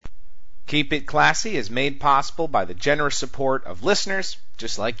Keep It Classy is made possible by the generous support of listeners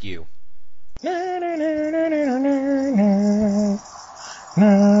just like you.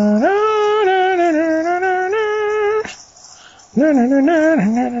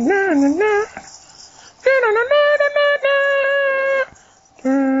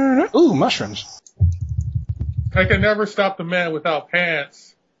 Ooh, mushrooms. I can never stop the man without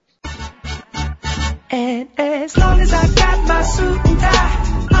pants. And as long as I got my suit and tie,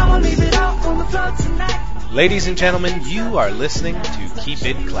 I'ma leave it all on the floor tonight. Ladies and gentlemen, you are listening to Keep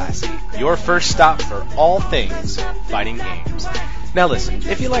It Classy, your first stop for all things fighting games. Now listen,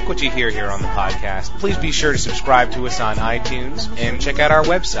 if you like what you hear here on the podcast, please be sure to subscribe to us on iTunes and check out our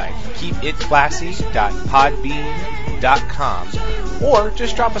website, keepitclassy.podbean.com, or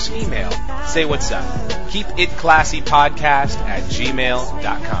just drop us an email. Say what's up.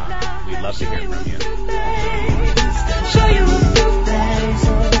 keepitclassypodcast@gmail.com. We'd love to hear from you. Show you a few things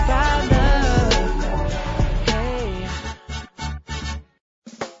about love.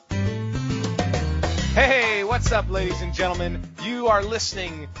 Hey, what's up, ladies and gentlemen? You are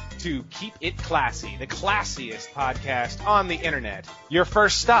listening to Keep It Classy, the classiest podcast on the internet. Your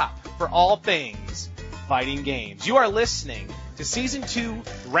first stop for all things fighting games. You are listening to Season 2,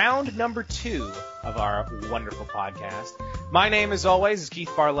 Round Number 2 of our wonderful podcast. My name, as always, is Keith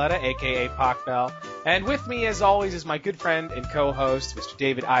Barletta, a.k.a. Pockbell. And with me, as always, is my good friend and co-host, Mr.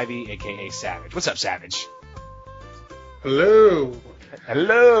 David Ivey, a.k.a. Savage. What's up, Savage? Hello.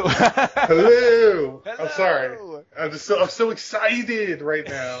 Hello. Hello. Hello. I'm sorry. I'm so excited right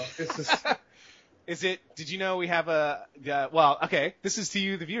now. It's just... Did you know we have okay, this is to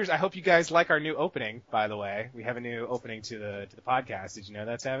you, the viewers. I hope you guys like our new opening, by the way. We have a new opening to the podcast. Did you know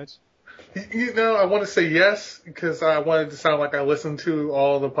that, Savage? You know, I want to say yes, because I wanted to sound like I listened to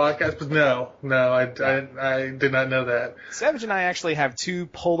all the podcasts, but no, I did not know that. Savage and I actually have two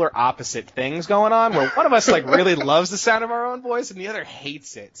polar opposite things going on, where one of us really loves the sound of our own voice and the other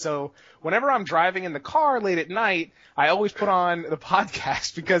hates it. So whenever I'm driving in the car late at night, I always put on the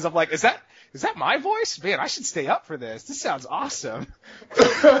podcast because I'm like, is that my voice? Man, I should stay up for this. This sounds awesome.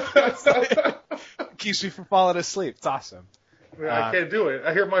 Keeps me from falling asleep. It's awesome. Yeah, I can't do it.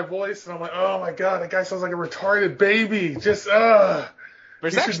 I hear my voice, and I'm like, oh, my God, that guy sounds like a retarded baby. Just, he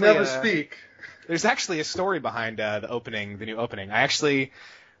should never speak. There's actually a story behind the new opening.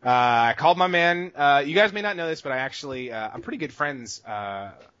 I called my man. You guys may not know this, but I'm pretty good friends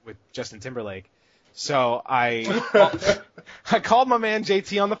with Justin Timberlake. So I called my man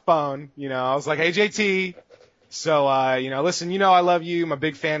JT on the phone. You know, I was like, hey, JT. So, listen, I love you. I'm a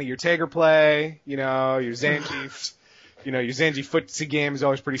big fan of your Tager play. Your Zangief. Your Zanji footsie game is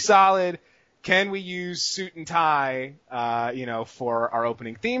always pretty solid. Can we use Suit and Tie, for our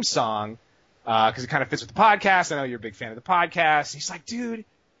opening theme song? Because it kind of fits with the podcast. I know you're a big fan of the podcast. And he's like, dude,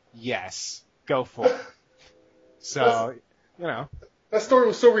 yes, go for it. So, That story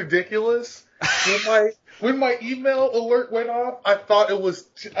was so ridiculous. When my email alert went off, I thought it was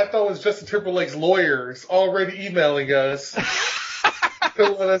Justin Timberlake's lawyers already emailing us to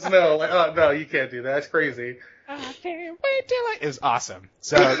let us know. Like, oh no, you can't do that. That's crazy. I can't wait till it was awesome.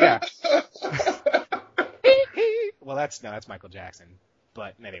 So yeah. Well, that's Michael Jackson.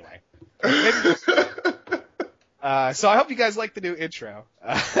 But anyway. So I hope you guys like the new intro.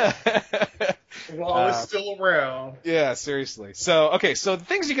 While it's still around. Yeah, seriously. So the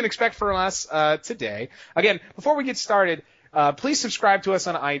things you can expect from us today. Again, before we get started, please subscribe to us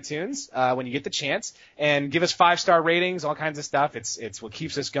on iTunes when you get the chance, and give us 5-star ratings, all kinds of stuff. It's what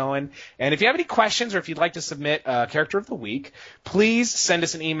keeps us going. And if you have any questions, or if you'd like to submit a character of the week, please send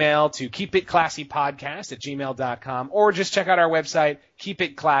us an email to keepitclassypodcast@gmail.com, or just check out our website,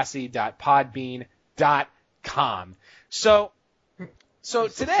 keepitclassy.podbean.com. So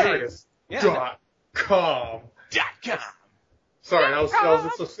today, .com. Sorry, that was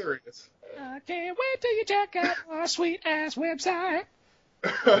so serious. I can't wait till you check out our sweet ass website.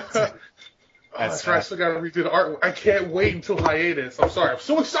 That's right. I still got to redo the artwork. I can't wait until hiatus. I'm sorry. I'm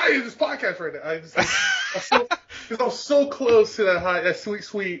so excited in this podcast right now. I'm so close to that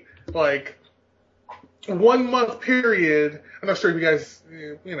sweet, 1 month period. I'm not sure if you guys,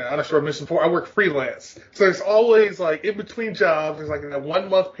 I'm not sure I mentioned before, I work freelance. So there's always, in between jobs, there's that 1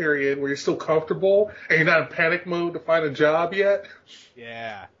 month period where you're still comfortable and you're not in panic mode to find a job yet.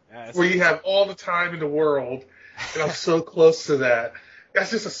 Yeah. Where you have all the time in the world, and I'm so close to that.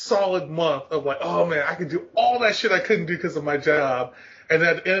 That's just a solid month of oh man, I can do all that shit I couldn't do because of my job. And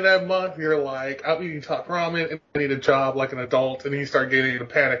at the end of that month, you're like, I'm eating top ramen and I need a job like an adult, and then you start getting into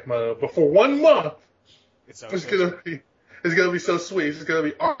panic mode. But for 1 month, it's gonna be so sweet. It's gonna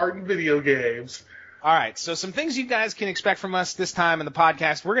be art and video games. All right, so some things you guys can expect from us this time in the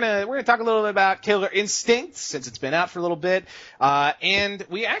podcast. We're gonna talk a little bit about Killer Instinct since it's been out for a little bit, and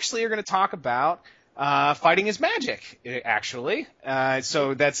we actually are gonna talk about Fighting is Magic. Actually,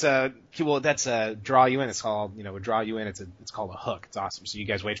 so that's a draw you in. It's called draw you in. It's called a hook. It's awesome. So you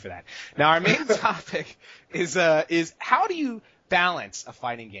guys wait for that. Now our main topic is how do you balance a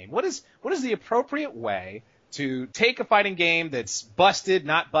fighting game? What is the appropriate way to take a fighting game that's busted,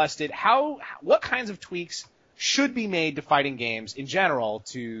 not busted? What kinds of tweaks should be made to fighting games in general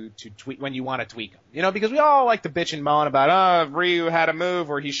to tweak when you want to tweak them? Because we all like to bitch and moan about, Ryu had a move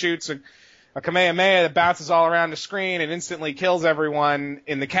where he shoots a Kamehameha that bounces all around the screen and instantly kills everyone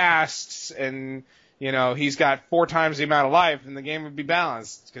in the casts, and he's got 4 times the amount of life, and the game would be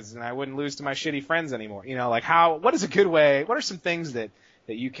balanced because then I wouldn't lose to my shitty friends anymore. What is a good way? What are some things that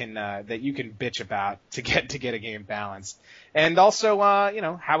you can bitch about to get a game balanced, and also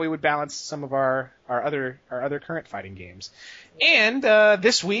how we would balance some of our other current fighting games. And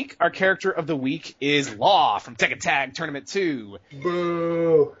this week our character of the week is Law from Tekken Tag Tournament 2.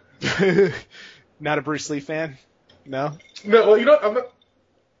 Boo! Not a Bruce Lee fan? No. No. Well, I'm not.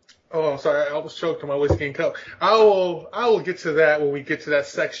 Oh, sorry. I almost choked on my whiskey and cup. I will get to that when we get to that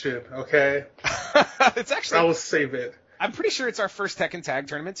section. Okay. It's actually. I will save it. I'm pretty sure it's our first Tekken Tag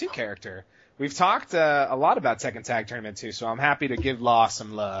Tournament 2 character. We've talked a lot about Tekken Tag Tournament 2, so I'm happy to give Law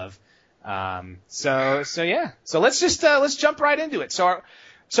some love. So yeah. So let's jump right into it.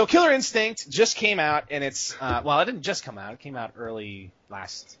 So Killer Instinct just came out, and it's it didn't just come out. It came out late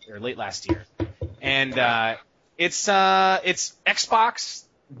last year, and it's Xbox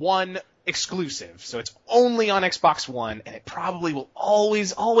One exclusive. So it's only on Xbox One, and it probably will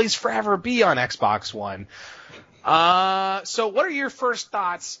always forever be on Xbox One. So what are your first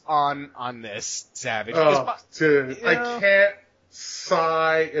thoughts on this, Savage? Oh, dude, I can't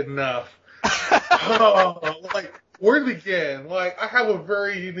sigh enough. Where to begin? I have a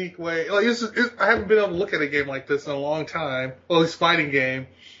very unique way. I haven't been able to look at a game like this in a long time. Well, this fighting game.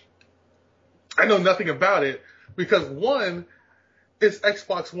 I know nothing about it because one, it's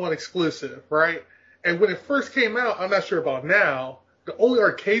Xbox One exclusive, right? And when it first came out, I'm not sure about now. The only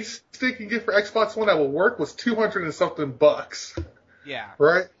arcade stick you can get for Xbox One that will work was $200 and something bucks. Yeah.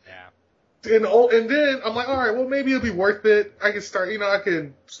 Right? Yeah. And then I'm like, all right, well maybe it'll be worth it. I can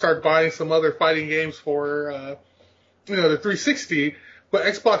start buying some other fighting games for the 360, but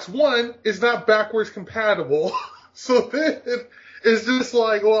Xbox One is not backwards compatible. So then it's just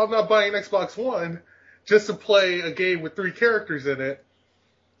like, well, I'm not buying Xbox One just to play a game with 3 characters in it.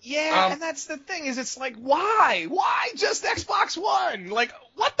 Yeah, and that's the thing, is it's like, why? Why just Xbox One? Like,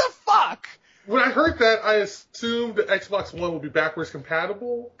 what the fuck? When I heard that, I assumed that Xbox One would be backwards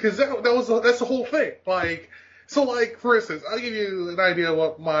compatible, because that's the whole thing. For instance, I'll give you an idea of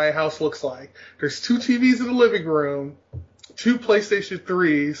what my house looks like. There's 2 TVs in the living room, 2 PlayStation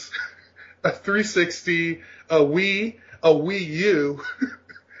 3s, a 360, a Wii U,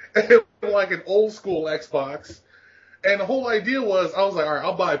 and an old school Xbox. And the whole idea was, I was like, all right,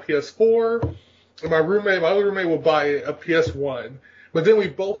 I'll buy a PS4, and my other roommate will buy a PS1. But then we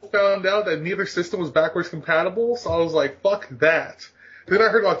both found out that neither system was backwards compatible, so I was like, fuck that. Then I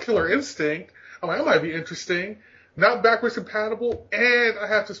heard about Killer Instinct. I'm like, that might be interesting. Not backwards compatible, and I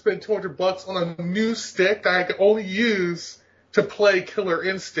have to spend $200 on a new stick that I can only use to play Killer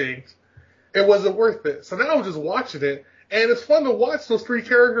Instinct. It wasn't worth it. So now I'm just watching it, and it's fun to watch those 3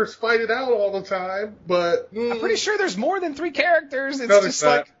 characters fight it out all the time, but... I'm pretty sure there's more than 3 characters. It's just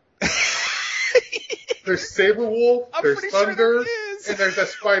like... There's Saberwolf, there's Thunder, and there's that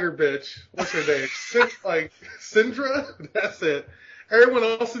spider bitch. What's her name? Syndra? That's it. Everyone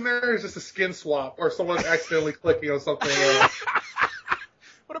else in there is just a skin swap, or someone accidentally clicking on something else.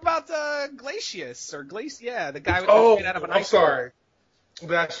 What about Glacius? Yeah, the guy with the made out of an ice. Sorry.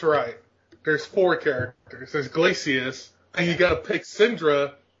 That's right. There's 4 characters. There's Glacius, and you gotta pick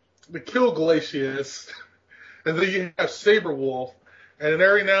Syndra to kill Glacius, and then you have Saberwolf, and then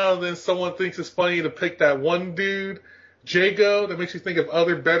every now and then someone thinks it's funny to pick that one dude, Jago, that makes you think of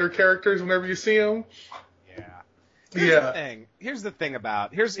other better characters whenever you see him. Yeah. Here's the thing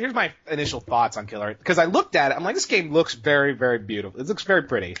about here's my initial thoughts on Killer, because I looked at it, I'm like, this game looks very, very beautiful. It looks very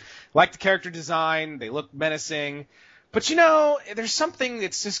pretty. I like the character design, they look menacing. But there's something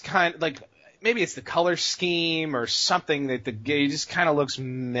that's just kind of like, maybe it's the color scheme or something that the game just kind of looks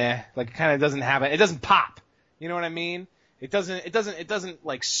meh, like it kind of doesn't have it doesn't pop. You know what I mean? It doesn't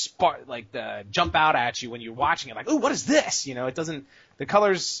like spark, like jump out at you when you're watching it, like, ooh, what is this? It doesn't, the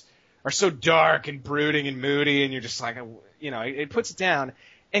colors are so dark and brooding and moody, and you're just like, it puts it down.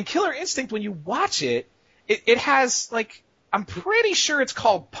 And Killer Instinct, when you watch it, it has, like, I'm pretty sure it's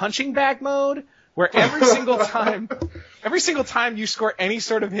called punching bag mode, where every single time you score any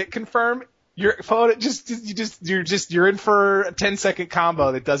sort of hit confirm, your opponent you're in for a 10-second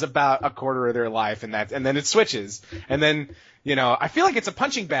combo that does about a quarter of their life, and then it switches, and then I feel like it's a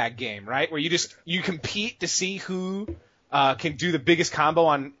punching bag game, right? Where you compete to see who can do the biggest combo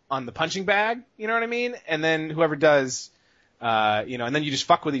on the punching bag, you know what I mean? And then whoever does, and then you just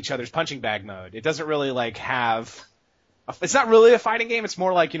fuck with each other's punching bag mode. It doesn't really it's not really a fighting game. It's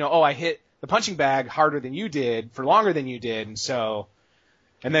more like, I hit the punching bag harder than you did for longer than you did, and so.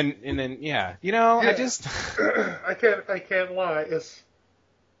 And then, yeah. I just I can't lie.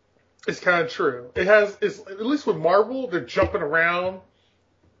 It's kind of true. It's at least with Marvel, they're jumping around,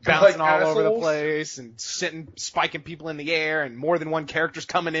 bouncing all over the place and spiking people in the air, and more than one character's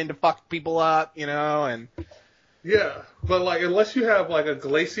coming in to fuck people up, and. Yeah, but unless you have a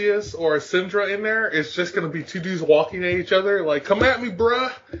Glacius or a Syndra in there, it's just gonna be two dudes walking at each other, come at me,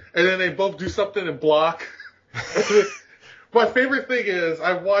 bruh, and then they both do something and block. My favorite thing is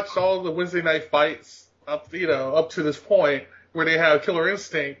I've watched all the Wednesday night fights up to this point where they have Killer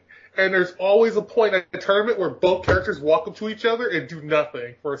Instinct, and there's always a point at the tournament where both characters walk up to each other and do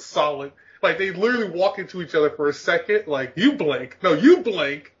nothing for a solid. They literally walk into each other for a second, you blink. No, you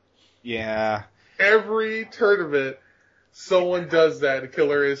blink. Yeah. Every tournament, someone does that to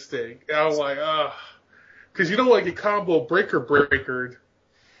Killer Instinct. And I'm like, because you don't want to get combo breakered.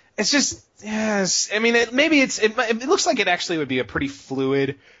 It's just, yes. I mean, it looks like it actually would be a pretty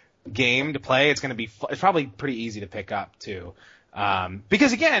fluid game to play. It's probably pretty easy to pick up too.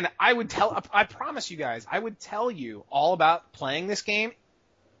 Because again, I promise you guys, I would tell you all about playing this game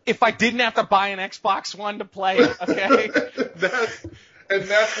if I didn't have to buy an Xbox One to play it, okay?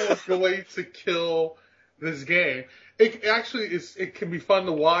 That's what's going to kill this game. It can be fun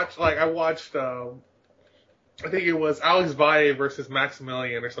to watch. I watched, I think it was Alex Valle versus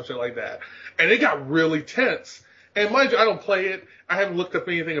Maximilian or something like that. And it got really tense. And mind you, I don't play it. I haven't looked up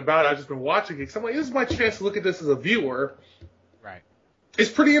anything about it. I've just been watching it. So I'm like, this is my chance to look at this as a viewer. Right.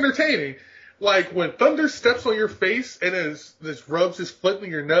 It's pretty entertaining. When Thunder steps on your face and this rubs his foot in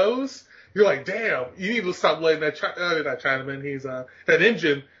your nose, you're like, damn, you need to stop letting that not Chinaman, he's that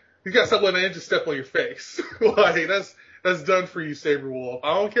engine. You gotta stop letting that engine step on your face. That's done for you, Saberwolf.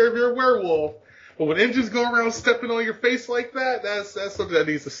 I don't care if you're a werewolf. But when engines go around stepping on your face like that, that's something that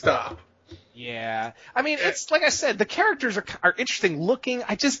needs to stop. Yeah. I mean, it's like I said, the characters are interesting looking.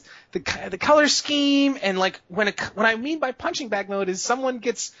 The color scheme and when I mean by punching bag mode is someone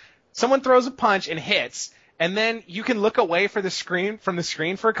throws a punch and hits, and then you can look away from the screen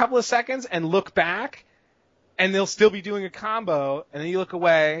for a couple of seconds and look back, and they'll still be doing a combo, and then you look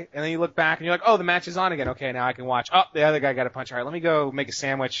away, and then you look back, and you're like, oh, the match is on again. Okay, now I can watch. Oh, the other guy got a punch. All right, let me go make a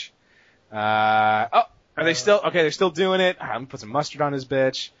sandwich. Are they still? Okay, they're still doing it. All right, let me put some mustard on this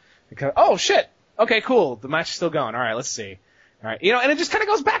bitch. Oh, shit. Okay, cool. The match is still going. All right, let's see. All right, and it just kind of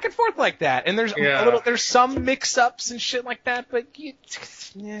goes back and forth like that. And there's there's some mix-ups and shit like that, but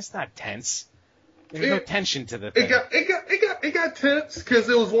it's not tense. There's no tension to the thing. It got tense because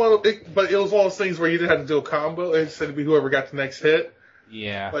it was one of those things where you didn't have to do a combo. It said to be whoever got the next hit.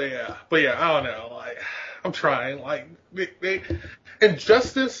 Yeah. But yeah, I don't know. I'm trying.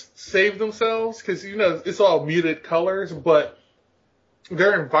 Injustice saved themselves because it's all muted colors, but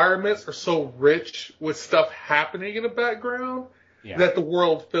their environments are so rich with stuff happening in the background that the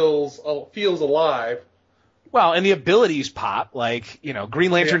world feels alive. Well, and the abilities pop,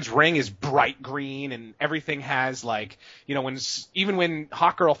 Green Lantern's ring is bright green, and everything has even when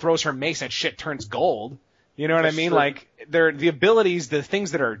Hawkgirl throws her mace, that shit turns gold. You know what I mean? True. The abilities, the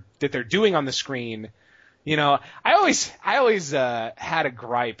things that they're doing on the screen. I always had a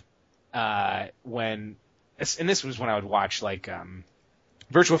gripe when, and this was when I would watch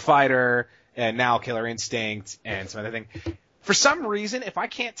Virtua Fighter and now Killer Instinct and some other thing. For some reason, if I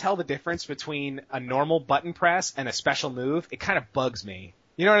can't tell the difference between a normal button press and a special move, it kind of bugs me.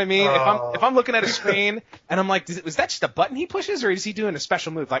 You know what I mean? If I'm looking at a screen and I'm like, was that just a button he pushes, or is he doing a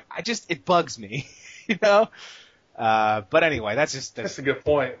special move? It bugs me. But anyway, that's a good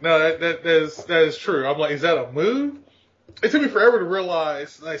point. No, that is true. I'm like, is that a move? It took me forever to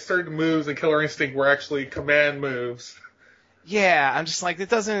realize certain moves in Killer Instinct were actually command moves. Yeah, I'm just like, it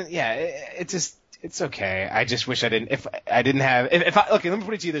doesn't. Yeah, it's okay. I just wish I didn't. Okay, let me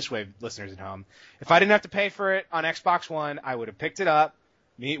put it to you this way, listeners at home. If I didn't have to pay for it on Xbox One, I would have picked it up.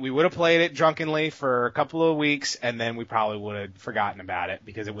 We would have played it drunkenly for a couple of weeks, and then we probably would have forgotten about it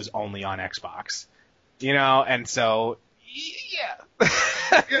because it was only on Xbox. And so, yeah.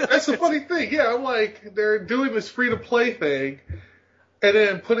 Yeah, that's the funny thing. Yeah, I'm like, they're doing this free-to-play thing, and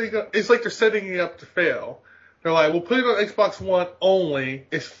then it's like they're setting it up to fail. They're like, we'll put it on Xbox One only.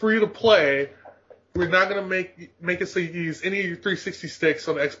 It's free to play, we're not going to make it so you can use any of your 360 sticks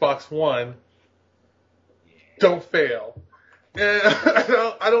on the Xbox One. Don't fail. And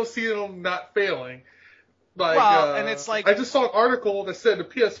I don't see them not failing. Like, well, and it's like, I just saw an article that said the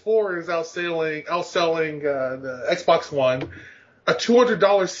PS4 is outselling the Xbox One, a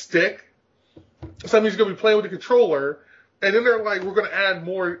 $200 stick. So that means you're going to be playing with the controller, and then they're like, we're going to add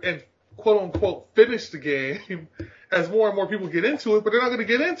more and quote unquote finish the game as more and more people get into it, but they're not going to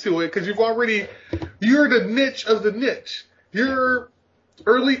get into it because you're the niche of the niche. You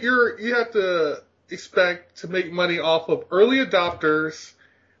have to expect to make money off of early adopters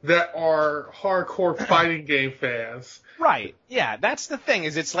that are hardcore fighting game fans. right, yeah, that's the thing,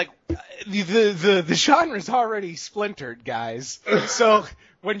 is it's like, the genre's already splintered, guys. So,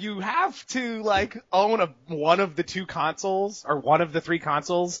 when you have to, like, own one of the two consoles, or one of the three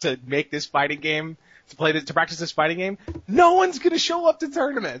consoles to make this fighting game, to practice this fighting game, no one's gonna show up to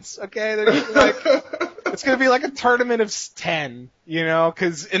tournaments, okay? They're gonna be like, it's gonna be like a tournament of 10, you know,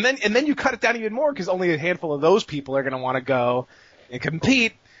 and then you cut it down even more, because only a handful of those people are gonna want to go and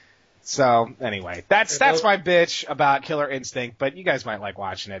compete. So, anyway, that's my bitch about Killer Instinct, but you guys might like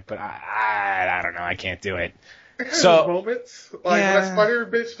watching it, but I don't know, I can't do it. It has those moments. Like, when that spider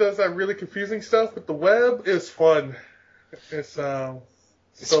bitch does that really confusing stuff with the web, it's fun. It's so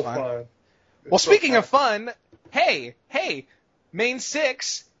fun. Well, speaking of fun, hey, Main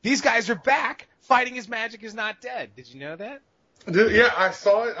 6, these guys are back. Fighting His Magic is Not Dead. Did you know that? Yeah, I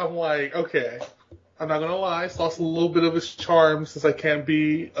saw it. I'm like, okay. I'm not going to lie. It's lost a little bit of its charm since I can't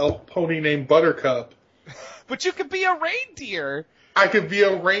be a pony named Buttercup. But you could be a reindeer. I could be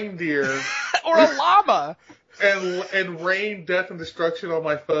a reindeer. Or a llama. And rain death and destruction on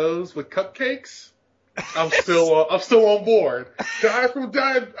my foes with cupcakes. I'm still on board. I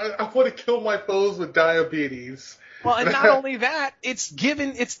want to kill my foes with diabetes. Well, and not only that, it's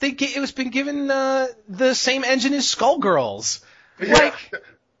been given the same engine as Skullgirls. Yeah. Like,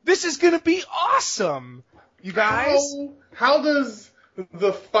 this is gonna be awesome, you guys. How does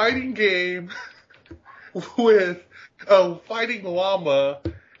the fighting game with a fighting llama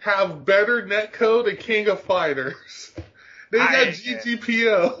have better netcode than King of Fighters? They got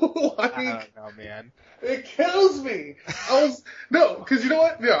GGPO. I don't know, man. It kills me. Because you know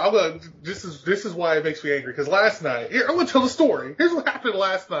what? Yeah, this is why it makes me angry. Because last night, I'm gonna tell the story. Here's what happened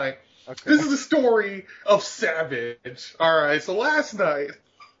last night. Okay. This is the story of Savage. All right. So last night,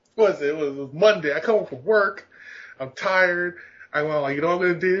 it was Monday. I come home from work. I'm tired. I'm like, you know what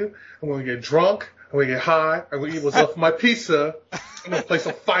I'm gonna do? I'm gonna get drunk. I'm gonna get high. I'm gonna eat what's left of my pizza. I'm gonna play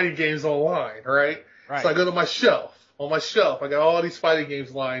some fighting games online. Right. So I go to my shelf. On my shelf, I got all these fighting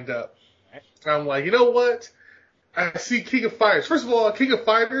games lined up. And I'm like, you know what? I see King of Fighters. First of all, King of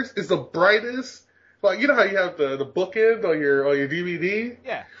Fighters is the brightest. Like, you know how you have the bookend on your DVD?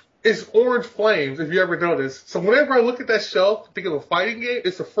 Yeah. It's orange flames, if you ever notice. So whenever I look at that shelf, think of a fighting game,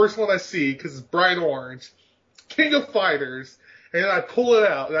 it's the first one I see because it's bright orange. King of Fighters. And then I pull it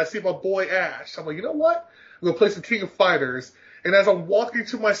out and I see my boy Ash. I'm like, you know what? I'm going to play some King of Fighters. And as I'm walking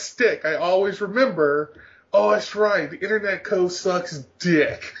to my stick, I always remember, oh, that's right, the internet code sucks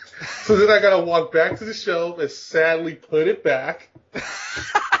dick. So then I got to walk back to the shelf and sadly put it back.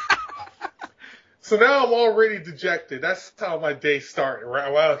 So now I'm already dejected. That's how my day started.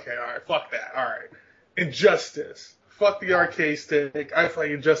 Right? Well, okay, all right, fuck that. All right. Injustice. Fuck the arcade stick. I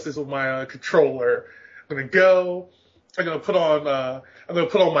play Injustice with my controller. I'm gonna go. I'm gonna put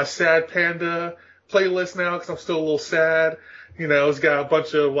on my Sad Panda playlist now because I'm still a little sad. You know, it's got a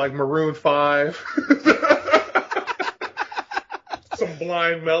bunch of like Maroon 5. Some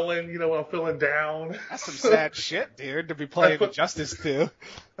Blind Melon, you know, when I'm feeling down. That's some sad shit, dude, to be playing Injustice to.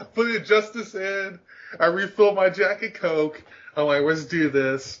 I put Injustice in. I refill my Jack and Coke. I'm like, let's do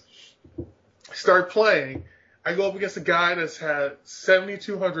this. Start playing. I go up against a guy that's had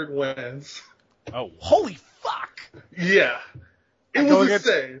 7,200 wins. Oh, holy fuck! Yeah. It was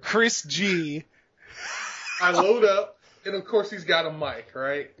insane. Chris G. I load up, and of course he's got a mic,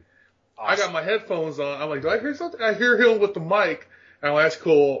 right? Awesome. I got my headphones on. I'm like, do I hear something? I hear him with the mic. And I'm like, that's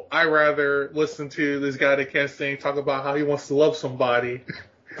cool. I'd rather listen to this guy that can't sing talk about how he wants to love somebody.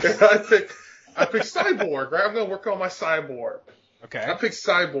 I picked Cyborg, right? I'm going to work on my Cyborg. Okay. I picked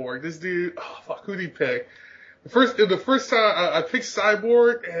Cyborg. This dude, who did he pick? The first time I picked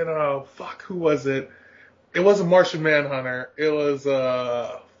Cyborg, and who was it? It wasn't Martian Manhunter. It was, it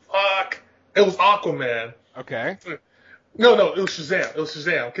was Aquaman. Okay. No, it was Shazam. It was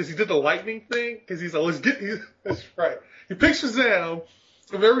Shazam, because he did the lightning thing, because he's like, that's right. He picked Shazam.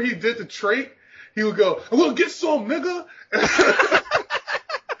 Whenever he did the trait, he would go, I'm gonna get some, nigga.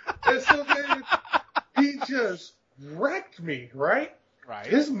 And so then he just wrecked me, right? Right.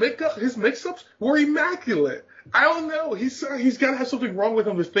 His mix-ups were immaculate. I don't know. He's got to have something wrong with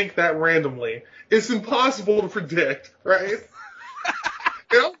him to think that randomly. It's impossible to predict, right?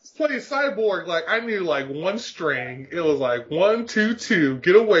 And I was playing Cyborg, like, I knew, like, one string. It was like, 1, 2, 2,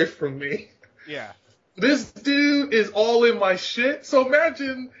 get away from me. Yeah. This dude is all in my shit. So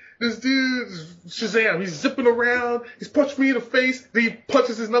imagine this dude, Shazam, he's zipping around, he's punching me in the face, then he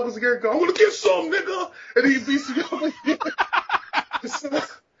punches his knuckles together and goes, I'm gonna get some, nigga! And he beats me up again. So,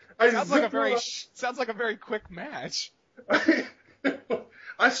 sounds like a very quick match.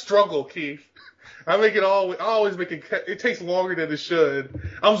 I struggle, Keith. I always make it takes longer than it should.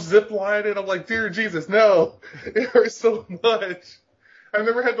 I'm ziplining, I'm like, dear Jesus, no. It hurts so much. I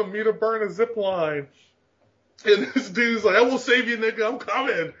never had to meet or burn a zip line. And this dude's like, I will save you, nigga, I'm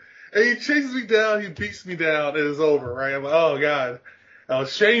coming. And he chases me down, he beats me down, and it's over, right? I'm like, oh God. That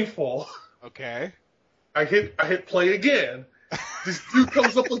was shameful. Okay. I hit play again. This dude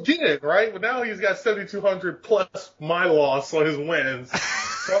comes up again, right? But now he's got 7,200 plus my loss on his wins.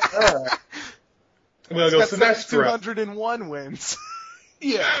 So, all right. I'm gonna go Sinestro. 201 wins.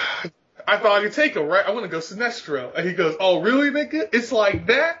 Yeah. I thought I could take him, right? I'm gonna go Sinestro. And he goes, oh really, nigga? It's like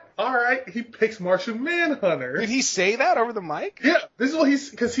that? Alright. He picks Martian Manhunter. Did he say that over the mic? Yeah. This is what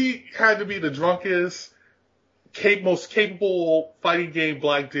because he had to be the drunkest, most capable fighting game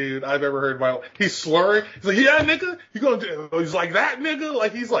black dude I've ever heard in my life. He's slurring. He's like, yeah, nigga? You gonna do? He's like that, nigga?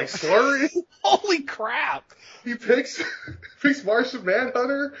 Like he's like slurring. Holy crap. He picks Martian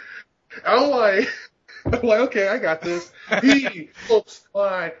Manhunter. I'm like, okay, I got this. He whoops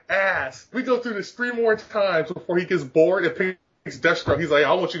my ass. We go through this 3 more times before he gets bored and picks Deathstroke. He's like,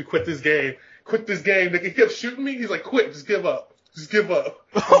 I want you to quit this game. Quit this game. He kept shooting me. He's like, quit. Just give up. Just give up.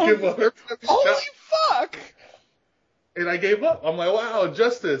 Just give up. Holy fuck. And I gave up. I'm like, wow,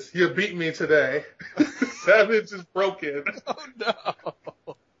 Justice, you beat me today. Savage is broken. Oh, no.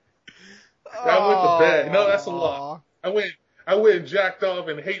 I went to bed. No, that's a lot. I went and jacked off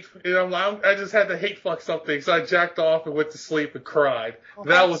and I just had to hate fuck something, so I jacked off and went to sleep and cried. Well,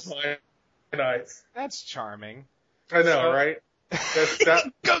 that was my nights. That's charming. I know, right?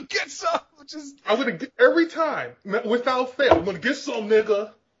 That. Go get some. I'm gonna get every time, without fail. I'm gonna get some,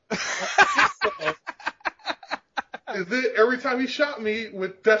 nigga. And then every time he shot me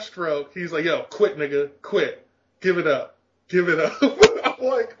with Deathstroke, he's like, yo, quit, nigga, quit. Give it up. Give it up. I'm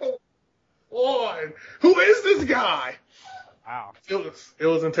like, oh, on. Who is this guy? Wow. It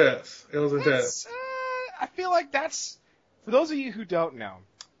was intense. It was intense. I feel like that's, for those of you who don't know,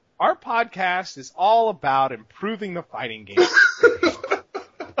 our podcast is all about improving the fighting game.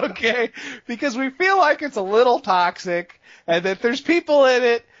 Okay? Because we feel like it's a little toxic, and that there's people in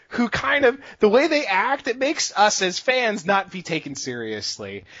it who kind of, the way they act, it makes us as fans not be taken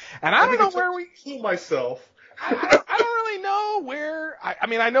seriously. And I don't know where we... Kill myself. I don't really know where... I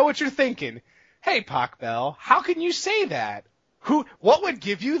mean, I know what you're thinking. Hey, Pac Bell, how can you say that? What would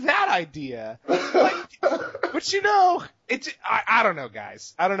give you that idea? But you know, I don't know,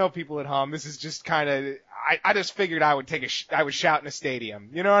 guys. I don't know, people at home. This is just kind of, I just figured I would shout in a stadium.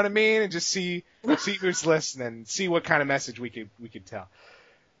 You know what I mean? And just see who's listening, see what kind of message we could tell.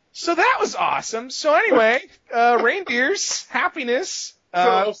 So that was awesome. So anyway, reindeers, happiness.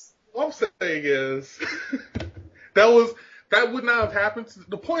 So what I'm saying is, that would not have happened.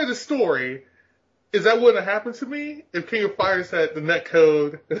 The point of the story is that wouldn't have happened to me if King of Fighters had the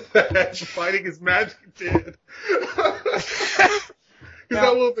netcode that Fighting is Magic did. Because I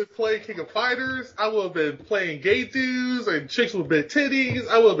would have been playing King of Fighters, I would have been playing gay dudes and chicks with big titties,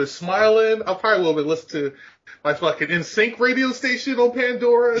 I would have been smiling, I probably would have been listening to my fucking NSYNC radio station on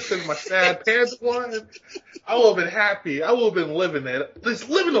Pandora instead of my sad Panda one. I would have been happy, I would have been living it, just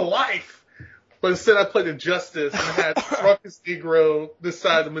living a life. But instead I played Injustice and had the drunkest Negro this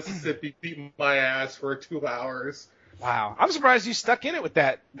side of the Mississippi beating my ass for 2 hours. Wow. I'm surprised you stuck in it with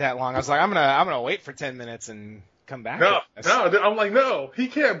that long. I was like, I'm gonna wait for 10 minutes and come back. No, I'm like, no, he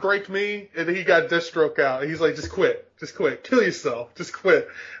can't break me. And then he got Deathstroke out. He's like, just quit. Kill yourself. Just quit.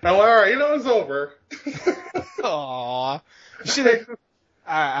 And I'm like, all right, it's over. Aww. You should have,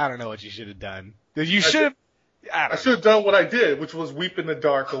 I don't know what you should have done. You should have, I should have done what I did, which was weep in the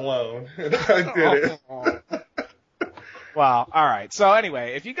dark alone. And I did it. Wow. All right. So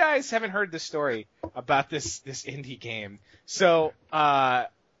anyway, if you guys haven't heard this story about this indie game, so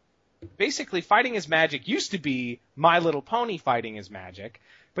basically Fighting is Magic used to be My Little Pony Fighting is Magic,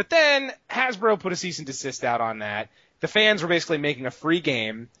 but then Hasbro put a cease and desist out on that. The fans were basically making a free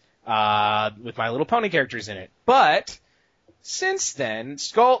game with My Little Pony characters in it, but since then,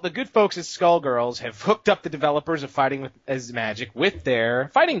 the good folks at Skullgirls have hooked up the developers of Fighting as Magic with their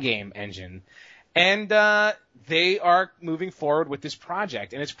fighting game engine. And they are moving forward with this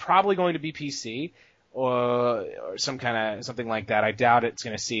project, and it's probably going to be PC or something like that. I doubt it's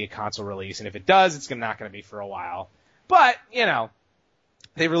going to see a console release, and if it does, it's not going to be for a while. But,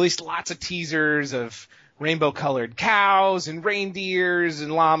 they released lots of teasers of rainbow-colored cows and reindeers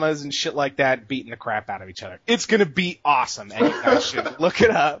and llamas and shit like that beating the crap out of each other. It's going to be awesome, and you guys should look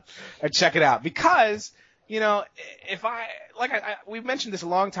it up and check it out. Because, we mentioned this a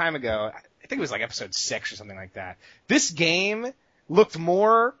long time ago. I think it was like episode 6 or something like that. This game looked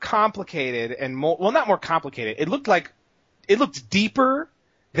more complicated and not more complicated. It looked deeper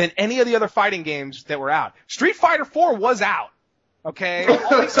than any of the other fighting games that were out. Street Fighter 4 was out. Okay?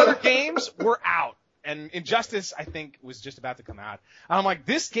 All these other games were out. And Injustice, I think, was just about to come out. And I'm like,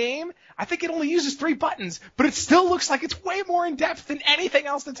 this game, I think it only uses 3 buttons, but it still looks like it's way more in-depth than anything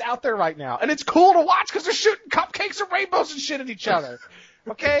else that's out there right now. And it's cool to watch because they're shooting cupcakes and rainbows and shit at each other.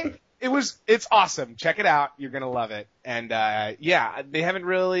 Okay? It's awesome. Check it out. You're going to love it. And, they haven't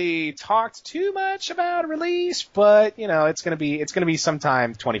really talked too much about a release, but, it's going to be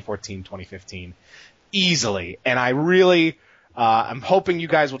sometime 2014, 2015. Easily. And I really, I'm hoping you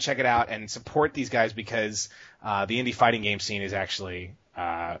guys will check it out and support these guys because, the indie fighting game scene is actually,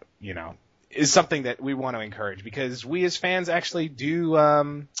 is something that we want to encourage because we as fans actually do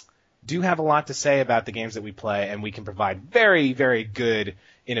have a lot to say about the games that we play, and we can provide very, very good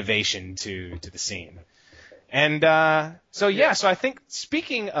innovation to the scene. And so I think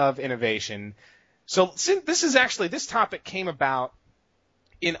speaking of innovation, so this topic came about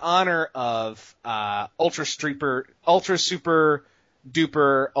in honor of Ultra Super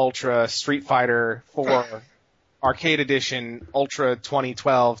Duper Ultra Street Fighter 4 Arcade Edition Ultra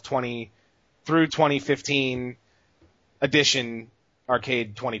 2012 through 2015 Edition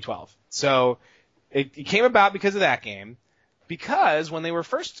Arcade 2012. So it came about because of that game. Because when they were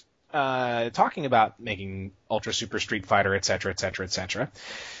first talking about making Ultra Super Street Fighter, et cetera,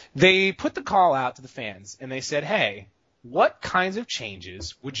 they put the call out to the fans, and they said, hey, what kinds of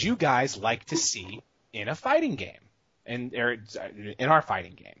changes would you guys like to see in a fighting game? In our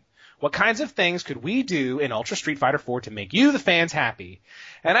fighting game? What kinds of things could we do in Ultra Street Fighter 4 to make you, the fans, happy?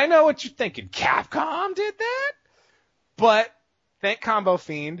 And I know what you're thinking. Capcom did that? But thank Combo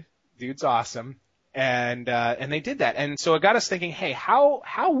Fiend. Dude's awesome. And they did that. And so it got us thinking, hey, how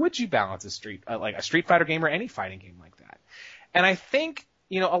would you balance a Street Fighter game or any fighting game like that? And I think,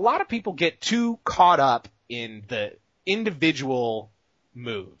 a lot of people get too caught up in the individual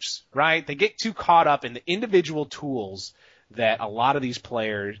moves, right? They get too caught up in the individual tools that a lot of these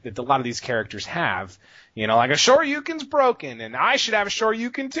characters have. Like a Shoryuken's broken, and I should have a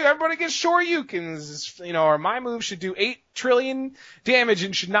Shoryuken too. Everybody gets Shoryukens, or my move should do 8 trillion damage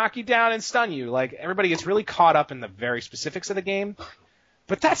and should knock you down and stun you. Like, everybody gets really caught up in the very specifics of the game.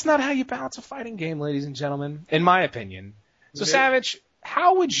 But that's not how you balance a fighting game, ladies and gentlemen, in my opinion. So, Savage,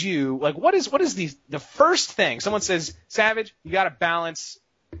 how would you, what is the first thing? Someone says, Savage, you gotta balance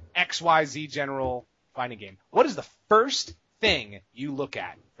XYZ general fighting game. What is the first thing you look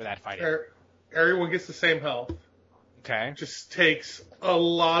at for that fighting game? Everyone gets the same health. Okay. Just takes a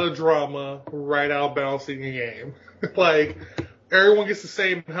lot of drama right out of balancing a game. Everyone gets the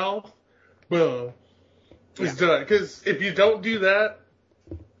same health, boom. It's done. Because if you don't do that,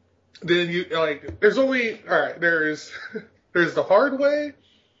 then there's the hard way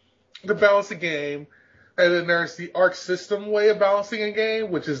to balance a game, and then there's the Arc System way of balancing a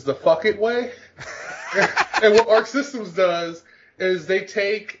game, which is the fuck it way. And what Arc Systems does is they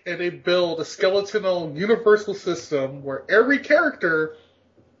take and they build a skeletal universal system where every character,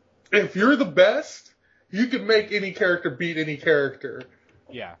 if you're the best, you can make any character beat any character.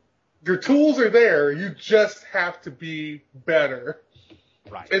 Yeah. Your tools are there, you just have to be better.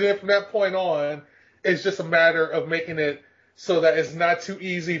 Right. And then from that point on, it's just a matter of making it so that it's not too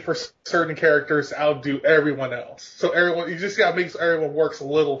easy for certain characters to outdo everyone else. So you just gotta make sure everyone works a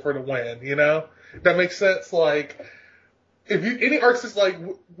little for the win, That makes sense? Any Arc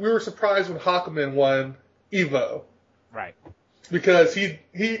System, we were surprised when Hakumen won Evo. Right. Because he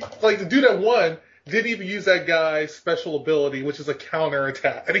the dude that won didn't even use that guy's special ability, which is a counter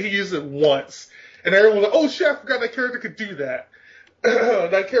attack. I think he used it once. And everyone was like, oh shit, I forgot that character could do that.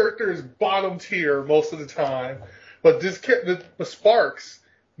 That character is bottom tier most of the time. But the Sparks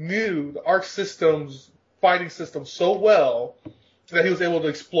knew the Arc System's fighting system so well that he was able to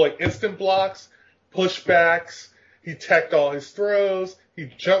exploit instant blocks, pushbacks, he teched all his throws, he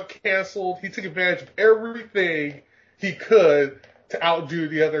jump canceled, he took advantage of everything he could to outdo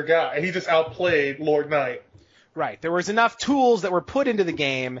the other guy. And he just outplayed Lord Knight. Right. There was enough tools that were put into the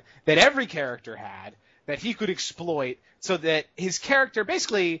game that every character had that he could exploit so that his character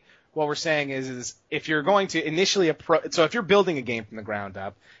basically what we're saying is if you're going to initially so if you're building a game from the ground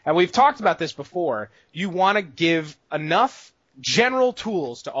up, and we've talked about this before, you want to give enough general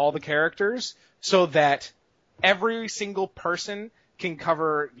tools to all the characters so that every single person can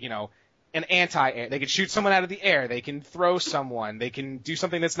cover, an anti-air. They can shoot someone out of the air. They can throw someone. They can do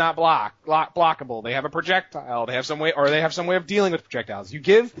something that's not blockable. They have a projectile. They have some way of dealing with projectiles. You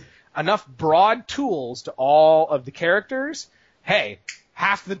give enough broad tools to all of the characters. Hey,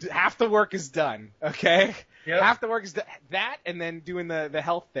 half the work is done. Okay, Yep. Half the work is that, and then doing the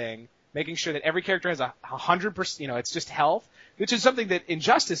health thing, making sure that every character has 100%. It's just health, which is something that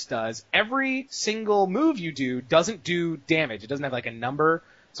Injustice does. Every single move you do doesn't do damage. It doesn't have like a number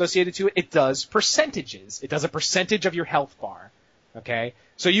associated to it. It does percentages. It does a percentage of your health bar. Okay?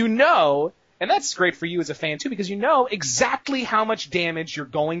 So and that's great for you as a fan too, because you know exactly how much damage you're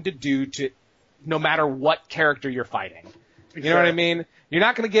going to do to no matter what character you're fighting. You know what I mean? You're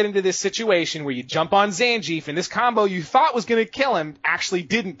not going to get into this situation where you jump on Zangief and this combo you thought was going to kill him actually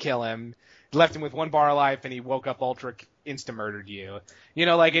didn't kill him, left him with 1 bar of life, and he woke up ultra insta-murdered you.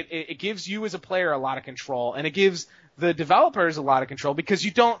 It gives you as a player a lot of control, and it gives the developers a lot of control because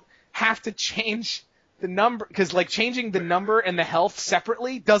you don't have to change the number, because changing the number and the health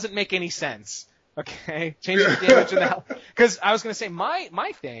separately doesn't make any sense. Okay? Changing the damage and the health. Because I was going to say,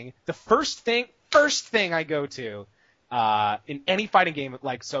 my thing, the first thing I go to in any fighting game,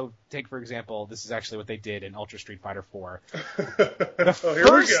 so take for example, this is actually what they did in Ultra Street Fighter 4. Here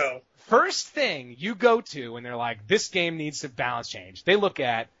we go. First thing you go to when they're like, this game needs a balance change, they look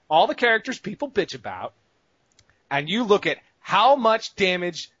at all the characters people bitch about, and you look at how much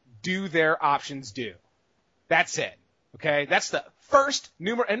damage do their options do. That's it. Okay? That's the first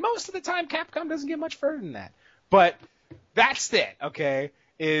number, and most of the time Capcom doesn't get much further than that. But that's it, okay?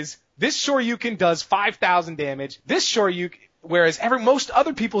 Is this Shoryuken does 5,000 damage. This Shoryuken, whereas most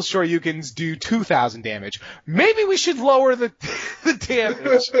other people's Shoryukens do 2,000 damage. Maybe we should lower the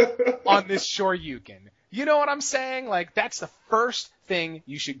damage on this Shoryuken. You know what I'm saying? That's the first thing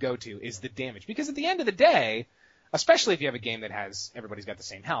you should go to is the damage. Because at the end of the day, especially if you have a game that has everybody's got the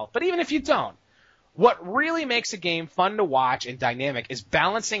same health, but even if you don't, what really makes a game fun to watch and dynamic is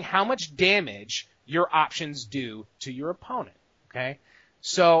balancing how much damage your options do to your opponent. Okay?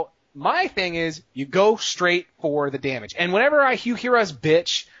 So my thing is you go straight for the damage. And whenever you hear us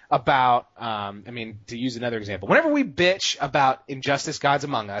bitch about, to use another example, whenever we bitch about Injustice Gods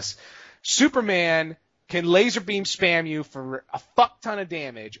Among Us, Superman can laser beam spam you for a fuck ton of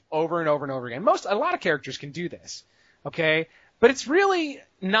damage over and over and over again. A lot of characters can do this. Okay? But it's really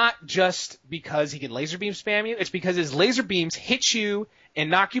not just because he can laser beam spam you. It's because his laser beams hit you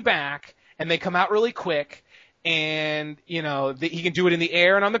and knock you back, and they come out really quick. And, he can do it in the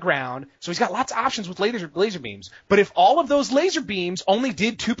air and on the ground. So he's got lots of options with laser beams. But if all of those laser beams only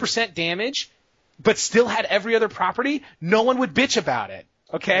did 2% damage, but still had every other property, no one would bitch about it.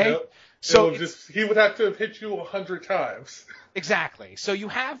 Okay? Yep. So he would have to have hit you 100 times. Exactly. So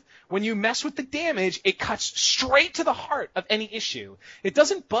when you mess with the damage, it cuts straight to the heart of any issue. It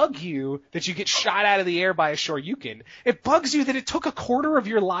doesn't bug you that you get shot out of the air by a Shoryuken. It bugs you that it took a quarter of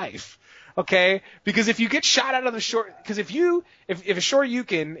your life. Okay? Because if you get shot out of because if a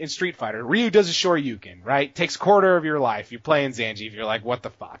Shoryuken in Street Fighter, Ryu does a Shoryuken, right? Takes a quarter of your life. You're playing Zangief, you're like, what the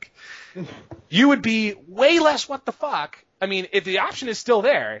fuck? You would be way less what the fuck. If the option is still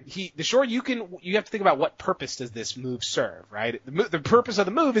there, the Shoryuken, you have to think about what purpose does this move serve, right? The purpose of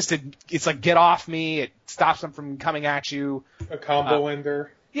the move is it's like, get off me, it stops them from coming at you. A combo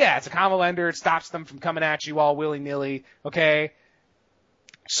ender. Yeah, it's a combo ender, it stops them from coming at you all willy-nilly, okay?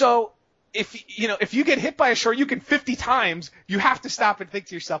 So, if you get hit by a Shoryuken 50 times, you have to stop and think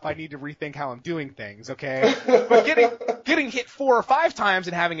to yourself, I need to rethink how I'm doing things, okay? But getting hit 4 or 5 times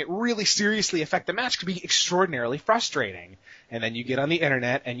and having it really seriously affect the match could be extraordinarily frustrating. And then you get on the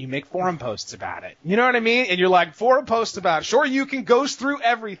internet and you make forum posts about it. You know what I mean? And you're like, forum posts about Shoryuken goes through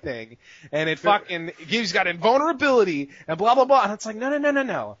everything, and it fucking gives got invulnerability and blah blah blah. And it's like,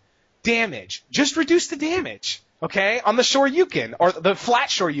 no. Damage. Just reduce the damage. Okay, on the Shoryuken, or the flat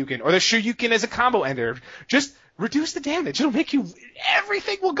Shoryuken, or the Shoryuken as a combo ender. Just reduce the damage. It'll make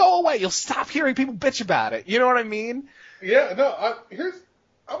everything will go away. You'll stop hearing people bitch about it. You know what I mean? Yeah, no,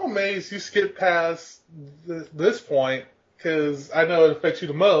 I'm amazed you skipped past this point, because I know it affects you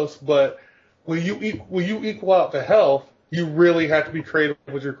the most, but when you equal out the health, you really have to be creative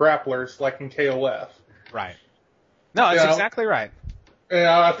with your grapplers, like in KOF. Right. No, that's exactly right. And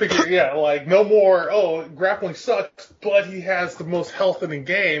I figured, no more, grappling sucks, but he has the most health in the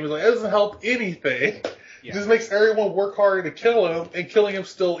game. It's like, it doesn't help anything. Yeah. It just makes everyone work harder to kill him, and killing him's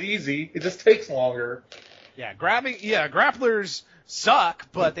still easy. It just takes longer. Yeah, grapplers suck,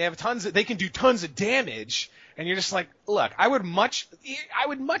 but they can do tons of damage. And you're just like, look, I would much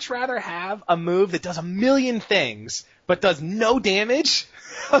rather have a move that does a million things but does no damage,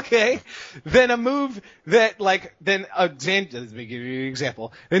 okay, than a move that than let me give you an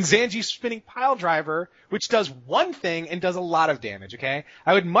example. Than Zangief's spinning pile driver, which does one thing and does a lot of damage, okay?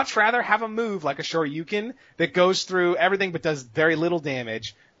 I would much rather have a move like a Shoryuken that goes through everything but does very little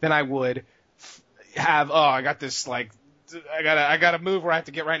damage than I would have, I got this, I got a move where I have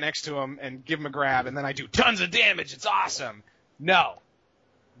to get right next to him and give him a grab, and then I do tons of damage. It's awesome. No.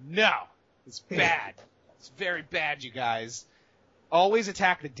 It's bad. It's very bad, you guys. Always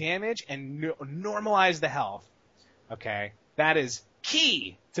attack the damage and normalize the health. Okay? That is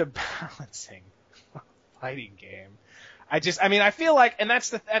key to balancing a fighting game. I feel like, and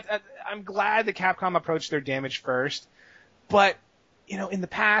I'm glad that Capcom approached their damage first, but, in the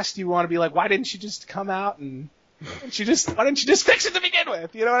past, you want to be like, why didn't you just come out and why didn't you just fix it to begin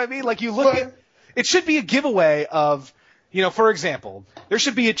with? You know what I mean? Like, you look at, it should be a giveaway of, for example, there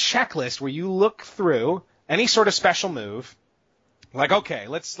should be a checklist where you look through any sort of special move. Like, okay,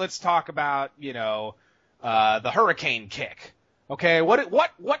 let's talk about, the hurricane kick. Okay,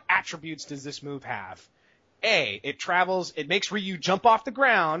 what attributes does this move have? A, it makes Ryu jump off the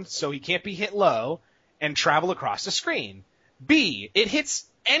ground so he can't be hit low and travel across the screen. B, it hits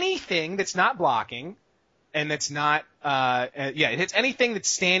anything that's not blocking. And that's not, it hits anything that's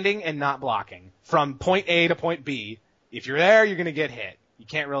standing and not blocking from point A to point B. If you're there, you're going to get hit. You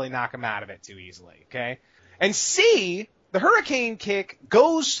can't really knock them out of it too easily, okay? And C, the hurricane kick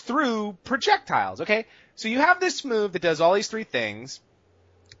goes through projectiles, okay? So you have this move that does all these three things,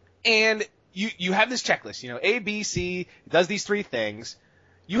 and you have this checklist, A, B, C, it does these three things.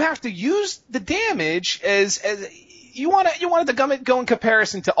 You have to use the damage as you want it to go in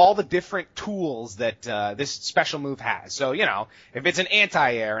comparison to all the different tools that this special move has. So, if it's an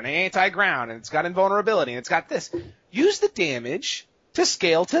anti-air and an anti-ground and it's got invulnerability and it's got this, use the damage to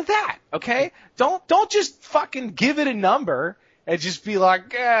scale to that, okay? Don't just fucking give it a number and just be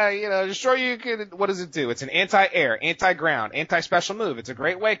like, sure you can, what does it do? It's an anti-air, anti-ground, anti-special move. It's a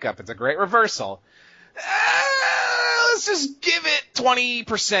great wake-up. It's a great reversal. Let's just give it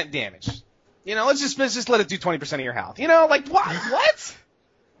 20% damage. Let's just let it do 20% of your health. What?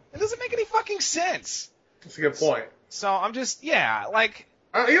 It doesn't make any fucking sense. That's a good point. So I'm just, you gotta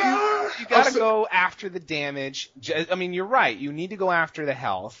go after the damage. You're right. You need to go after the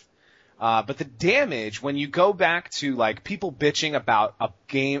health. But the damage, when you go back to, people bitching about a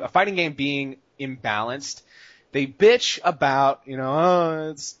fighting game being imbalanced, they bitch about,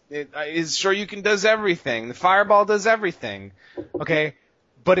 Shoryuken does everything. The fireball does everything. Okay?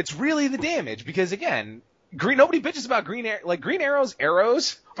 But it's really the damage, because again, nobody bitches about green arrows are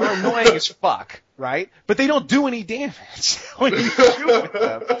annoying as fuck, right? But they don't do any damage when you shoot with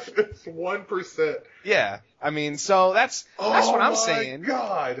them. It's 1%. Yeah. So that's what I'm saying. Oh my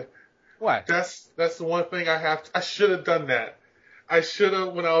God. What? That's the one thing I should have done that. I should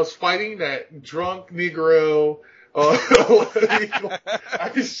have, when I was fighting that drunk Negro, I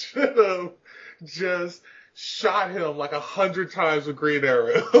should have just shot him 100 times with green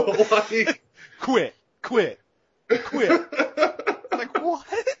arrow. Quit.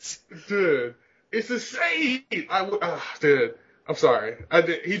 What? Dude, it's insane. Dude, I'm sorry.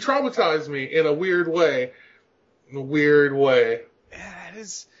 He traumatized me in a weird way. Yeah, it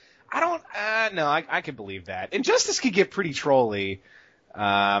is. I can believe that. Injustice could get pretty trolly.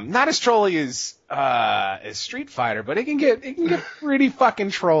 Not as trolly as Street Fighter, but it can get pretty fucking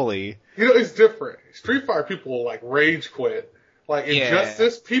trolly. It's different. Street Fighter people will rage quit.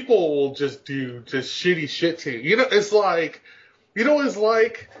 Injustice, people will just do shitty shit to you. It's like,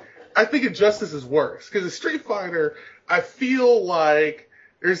 I think Injustice is worse. Because in Street Fighter, I feel like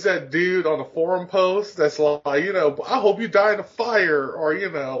there's that dude on a forum post that's like, I hope you die in a fire, or,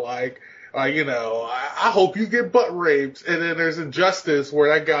 I hope you get butt raped. And then there's Injustice where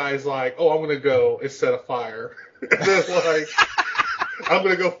that guy's like, oh, I'm going to go and set a fire. And then I'm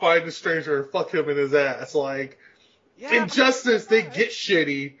going to go find the stranger and fuck him in his ass. Injustice, they get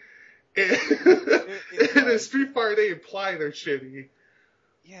shitty. And in Street Fighter, they imply they're shitty.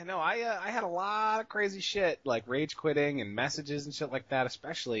 Yeah, no, I had a lot of crazy shit, rage quitting and messages and shit like that,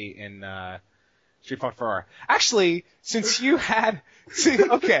 especially in Street Fighter 4. Actually, since you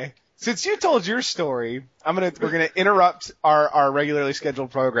told your story, we're gonna interrupt our regularly scheduled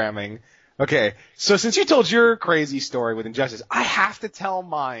programming. Okay, so since you told your crazy story with Injustice, I have to tell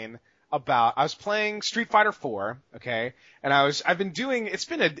mine about, I was playing Street Fighter 4, okay, and it's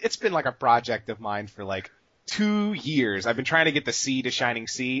been like a project of mine for 2 years. I've been trying to get the C to Shining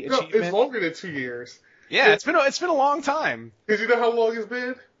Sea achievement. It's longer than 2 years. Yeah, it's been a long time. Because you know how long it's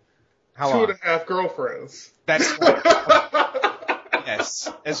been? How long? 2.5 girlfriends. That's right. Yes.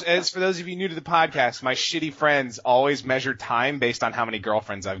 As for those of you new to the podcast, my shitty friends always measure time based on how many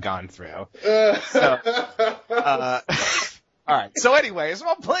girlfriends I've gone through. All right. So anyways,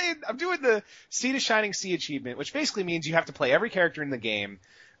 I'm doing the Sea to Shining Sea achievement, which basically means you have to play every character in the game.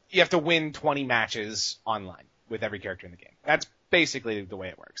 You have to win 20 matches online with every character in the game. That's basically the way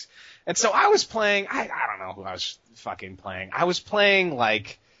it works. And so I was playing, I don't know who I was fucking playing. I was playing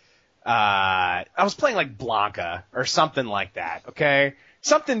like Blanca or something like that, okay?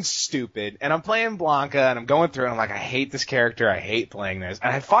 Something stupid. And I'm playing Blanca and I'm going through and I'm like, I hate this character. I hate playing this.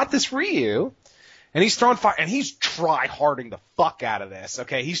 And I fought this Ryu. And he's throwing fire, and he's try-harding the fuck out of this,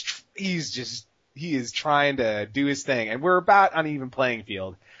 okay? He is trying to do his thing, and we're about on an even playing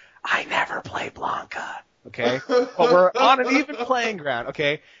field. I never play Blanca, okay? But we're on an even playing ground,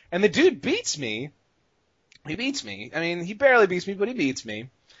 okay? And the dude beats me. He beats me. I mean, he barely beats me, but he beats me.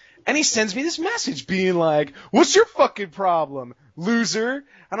 And he sends me this message being like, what's your fucking problem, loser?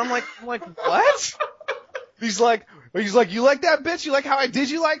 And I'm like, what? He's like, you like that bitch? You like how I did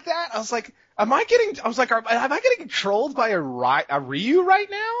you like that? I was like, am I getting controlled by a Ryu right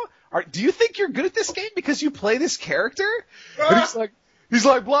now? Do you think you're good at this game because you play this character? And he's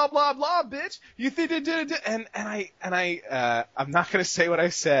like, blah, blah, blah, bitch. You think, and I'm not going to say what I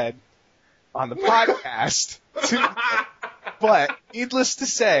said on the podcast, but needless to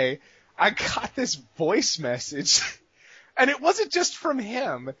say, I got this voice message, and it wasn't just from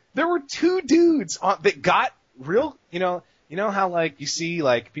him. There were two dudes that got real, you know how like you see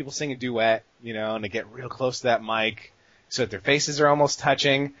like people sing a duet, and they get real close to that mic so that their faces are almost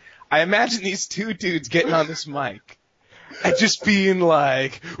touching. I imagine these two dudes getting on this mic and just being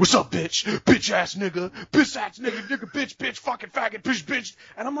like, what's up, bitch? Bitch ass nigga, bitch, fucking faggot, bitch.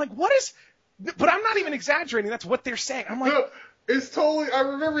 And I'm like, what is, but I'm not even exaggerating. That's what they're saying. I'm like, no, it's totally, I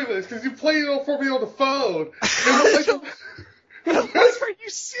remember this because you played it for me on the phone. And I'm like, are you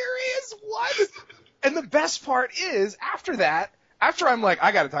serious? What? And the best part is, after I'm like,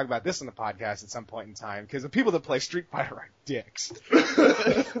 I gotta talk about this on the podcast at some point in time, because the people that play Street Fighter are dicks.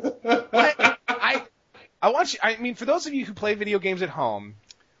 I want you, I mean, for those of you who play video games at home,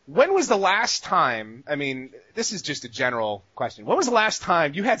 when was the last time, I mean, this is just a general question, when was the last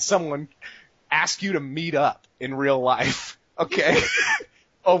time you had someone ask you to meet up in real life, okay,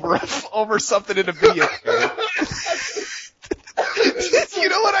 over something in a video game? You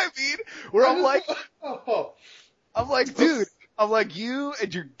know what I mean? Where I'm like, dude, you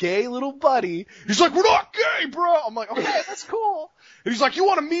and your gay little buddy. He's like, we're not gay, bro. I'm like, okay, that's cool. And he's like, you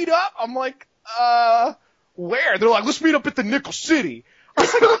want to meet up? I'm like, where? They're like, let's meet up at the Nickel City. I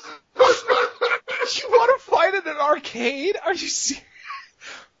was like, you want to fight in an arcade? Are you serious?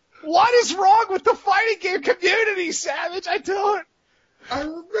 What is wrong with the fighting game community, Savage? I don't. I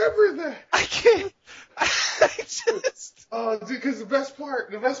remember that. I can't. I just. Oh, dude, because the best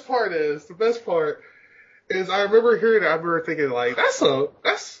part is I remember hearing it. I remember thinking like, that's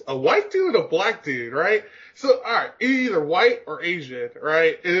a white dude and a black dude, right? So, alright, either white or Asian,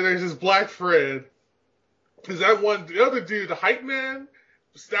 right? And then there's this black friend. Is that one, the other dude, the hype man?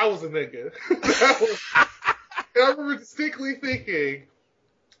 That was a nigga. And I remember distinctly thinking,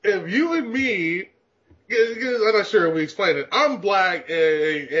 if you and me, I'm not sure if we explained it, I'm black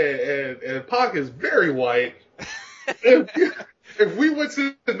and Pac is very white. If we went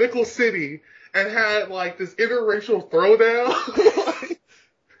to Nickel City and had like this interracial throwdown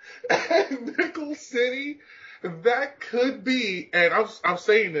at Nickel City, that could be, and I'm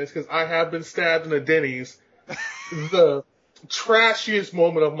saying this because I have been stabbed in a Denny's, the trashiest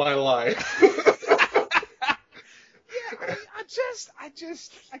moment of my life.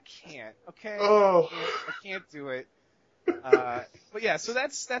 I can't, okay? Oh. I can't do it. But yeah, so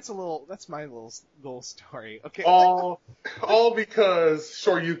that's my little story. Okay. All because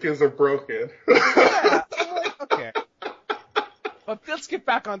Shoryukens are broken. Yeah, okay. But let's get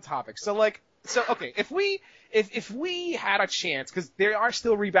back on topic. So okay, if we had a chance, because they are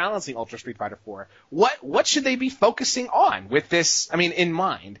still rebalancing Ultra Street Fighter 4, what should they be focusing on with this, I mean, in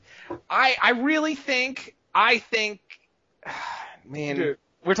mind? I think, man, dude,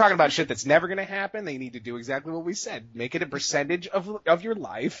 we're talking about shit that's never going to happen. They need to do exactly what we said. Make it a percentage of your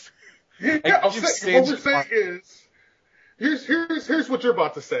life. Yeah, what we're saying is, here's what you're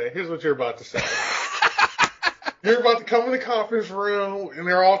about to say. Here's what you're about to say. You're about to come in the conference room, and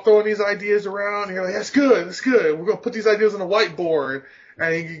they're all throwing these ideas around, and you're like, that's good. We're going to put these ideas on a whiteboard,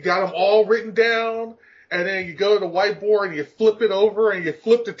 and you got them all written down, and then you go to the whiteboard, and you flip it over, and you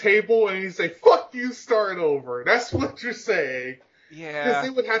flip the table, and you say, fuck you, start over. That's what you're saying. Yeah. they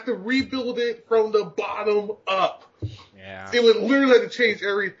would have to rebuild it from the bottom up. Yeah. It would literally have to change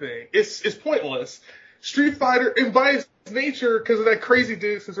everything. It's pointless. Street Fighter, and by its nature, because of that crazy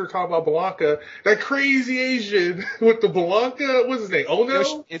dude, since we're talking about Blanca, that crazy Asian with the Blanca, what's his name?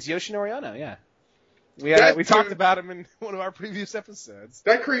 Ono? It's Yoshinori Ono, yeah. We talked about him in one of our previous episodes.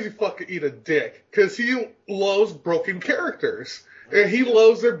 That crazy fuck could eat a dick, because he loves broken characters, and he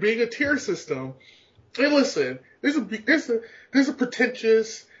loves there being a tier system. And listen, there's a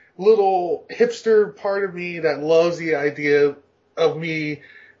pretentious little hipster part of me that loves the idea of me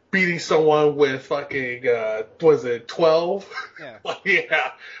beating someone with fucking, 12? Yeah.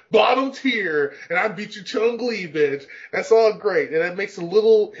 Yeah. Bottom tier, and I beat you Chung Lee, bitch. That's all great, and that makes a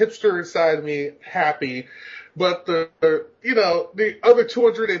little hipster inside of me happy. But the other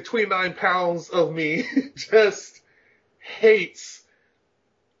 229 pounds of me just hates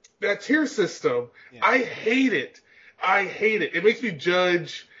that tier system. Yeah. I hate it. It makes me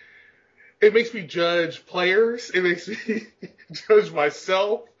judge players. It makes me judge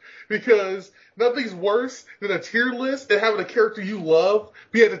myself, because nothing's worse than a tier list and having a character you love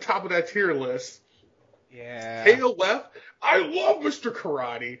be at the top of that tier list. Yeah. KOF, I love Mr.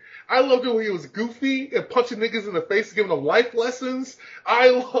 Karate. I loved it when he was goofy and punching niggas in the face and giving them life lessons. I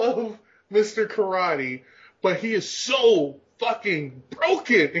love Mr. Karate, but he is so fucking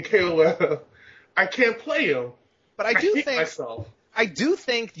broken in KOF. I can't play him. But I do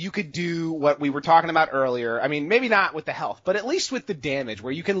think you could do what we were talking about earlier. I mean, maybe not with the health, but at least with the damage,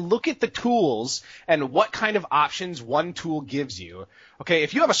 where you can look at the tools and what kind of options one tool gives you. Okay,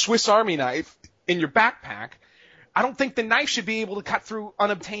 if you have a Swiss Army knife in your backpack, I don't think the knife should be able to cut through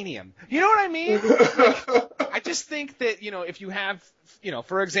unobtainium. You know what I mean? Like, I just think that, if you have,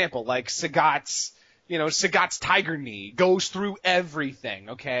 for example, like Sagat's Tiger Knee goes through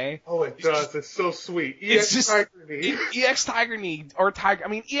everything, okay? Oh, it does. It's so sweet. EX Tiger Knee. EX Tiger Knee, or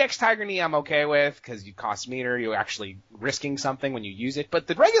EX Tiger Knee I'm okay with, because you cost meter, you're actually risking something when you use it. But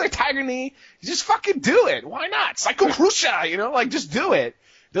the regular Tiger Knee, you just fucking do it. Why not? Psycho Crucia, just do it.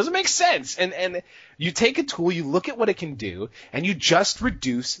 Doesn't make sense. And you take a tool, you look at what it can do, and you just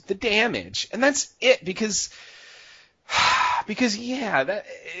reduce the damage. And that's it, because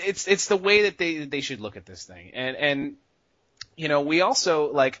it's the way that they should look at this thing. And we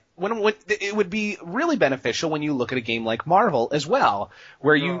also, like, when it would be really beneficial when you look at a game like Marvel as well,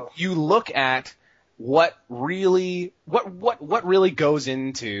 where you look at what really goes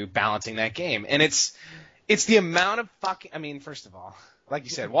into balancing that game. And it's the amount of first of all, like you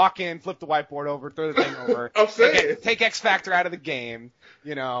said, walk in, flip the whiteboard over, throw the thing over, take X Factor out of the game,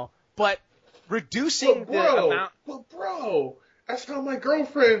 but reducing the amount. But bro, that's how my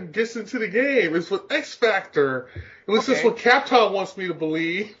girlfriend gets into the game. It's with X Factor. At least that's what Capcom wants me to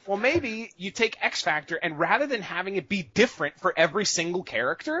believe. Well, maybe you take X Factor, and rather than having it be different for every single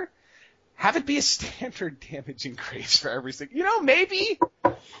character, have it be a standard damage increase for every single. Maybe.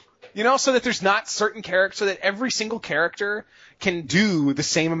 So that there's not certain characters, so that every single character can do the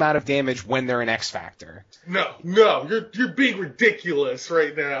same amount of damage when they're in X Factor. No, you're being ridiculous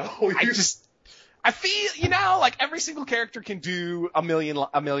right now. I feel, like every single character can do a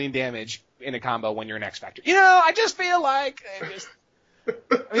million damage in a combo when you're in X Factor. I just feel like,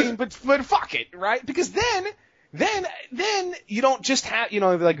 but fuck it, right? Because then you don't just have,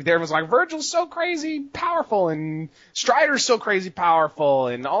 like there was like Virgil's so crazy powerful and Strider's so crazy powerful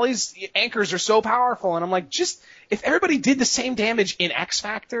and all these anchors are so powerful, and I'm like, just if everybody did the same damage in X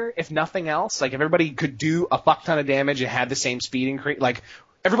Factor, if nothing else, like if everybody could do a fuck ton of damage and had the same speed increase, like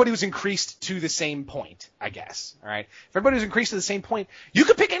everybody was increased to the same point, I guess. All right, if everybody was increased to the same point, you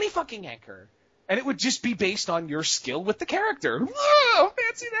could pick any fucking anchor. And it would just be based on your skill with the character. Whoa,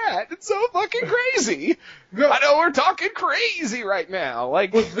 fancy that. It's so fucking crazy. No. I know we're talking crazy right now.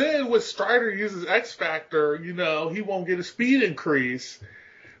 Like, but then when Strider uses X Factor, he won't get a speed increase,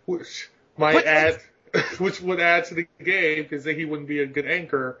 which would add to the game, because then he wouldn't be a good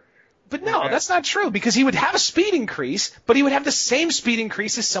anchor. But no, that's not true, because he would have a speed increase, but he would have the same speed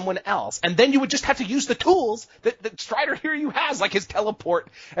increase as someone else. And then you would just have to use the tools that Strider Hiryu has, like his teleport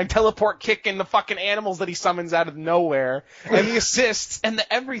kick and the fucking animals that he summons out of nowhere, and the assists and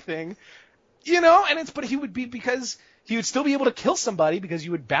the everything, but he would be, because he would still be able to kill somebody because you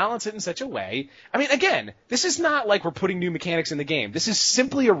would balance it in such a way. I mean, again, this is not like we're putting new mechanics in the game. This is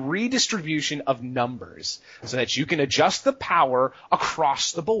simply a redistribution of numbers so that you can adjust the power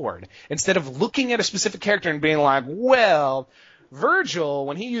across the board. Instead of looking at a specific character and being like, well, Virgil,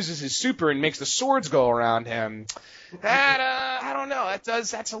 when he uses his super and makes the swords go around him, I don't know.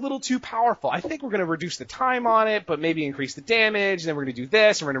 That's a little too powerful. I think we're going to reduce the time on it, but maybe increase the damage, and then we're going to do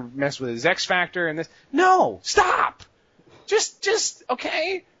this, and we're going to mess with his X Factor and this. No, stop! Just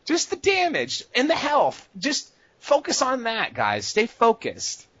okay? Just the damage and the health. Just focus on that, guys. Stay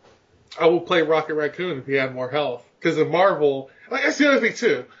focused. I would play Rocket Raccoon if he had more health. Because in Marvel, like, that's the other thing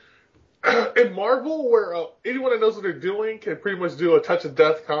too. In Marvel, where anyone that knows what they're doing can pretty much do a touch of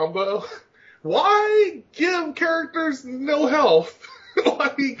death combo, why give characters no health?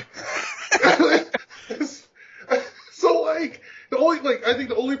 Like, so like, I think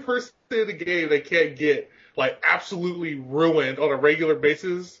the only person in the game that can't get like absolutely ruined on a regular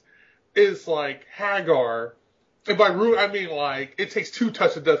basis is like Hagar. And by ruin, I mean like it takes 2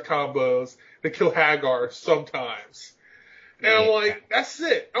 touch of death combos to kill Hagar sometimes. And I'm like, that's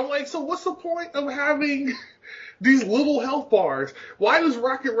it. I'm like, so what's the point of having these little health bars? Why does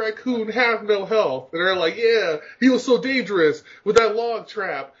Rocket Raccoon have no health? And they're like, yeah, he was so dangerous with that log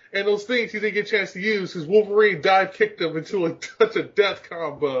trap and those things he didn't get a chance to use because Wolverine dive kicked him into a touch of death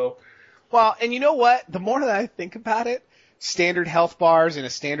combo. Well, and you know what? The more that I think about it, standard health bars and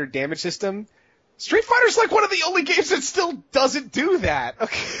a standard damage system, Street Fighter's like one of the only games that still doesn't do that.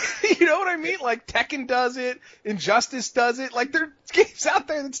 Okay, you know what I mean? Like Tekken does it, Injustice does it. Like there are games out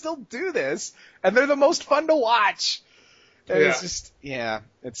there that still do this, and they're the most fun to watch. And it's just,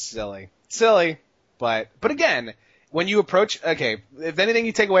 it's silly. But again, when you approach, okay, if anything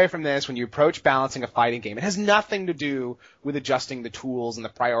you take away from this, when you approach balancing a fighting game, it has nothing to do with adjusting the tools and the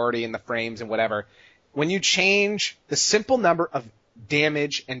priority and the frames and whatever. When you change the simple number of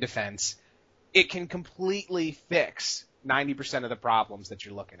damage and defense, it can completely fix 90% of the problems that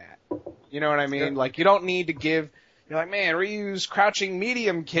you're looking at. You know what I mean? Yeah. Like, you don't need to you're like, man, Ryu's crouching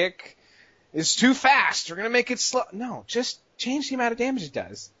medium kick is too fast. We're going to make it slow. No, just change the amount of damage it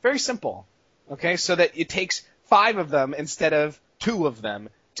does. Very simple. Okay? So that it takes 5 of them instead of 2 of them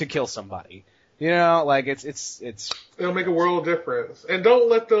to kill somebody. You know, like, it's it'll make a world of difference. And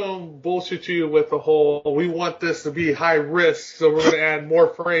don't let them bullshit you with the whole, we want this to be high risk, so we're going to add more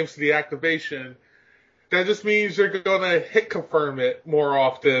frames to the activation. That just means you're going to hit confirm it more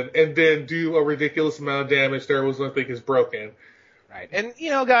often and then do a ridiculous amount of damage that everyone's going to think is broken. Right. And, you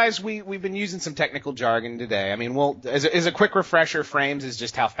know, guys, we've been using some technical jargon today. I mean, as a quick refresher, frames is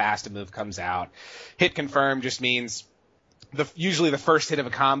just how fast a move comes out. Hit confirm just means usually the first hit of a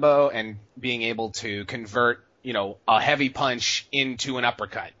combo and being able to convert, you know, a heavy punch into an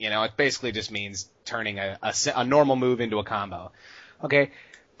uppercut. You know, it basically just means turning a normal move into a combo. Okay.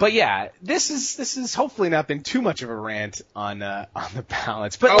 But yeah, this is hopefully not been too much of a rant on the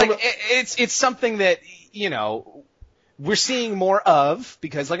balance, but like it's something that, you know, we're seeing more of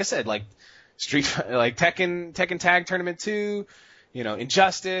because, like I said, like Tekken Tag Tournament 2, you know,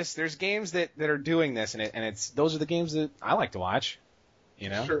 Injustice. There's games that are doing this, and those are the games that I like to watch. You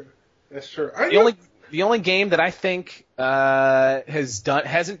know, sure, that's true. The only game that I think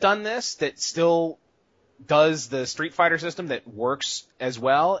hasn't done this that still does the Street Fighter system that works as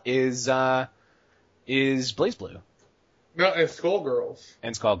well is BlazBlue. No, and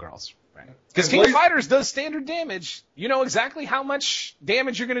Skullgirls. Right. Because King of Fighters does standard damage. You know exactly how much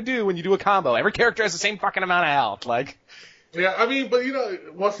damage you're going to do when you do a combo. Every character has the same fucking amount of health. Like, yeah, I mean, but you know,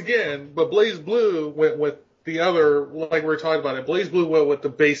 once again, but BlazBlue went with the other, like we were talking about it. BlazBlue went with the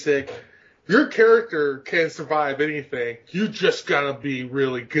basic. Your character can survive anything. You just gotta be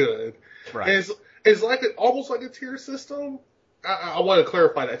really good. Right. And it's like almost like a tier system. I want to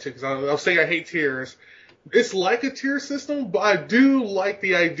clarify that too, because I'll say I hate tiers. It's like a tier system, but I do like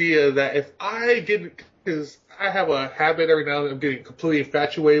the idea that if I get, because I have a habit every now and then of getting completely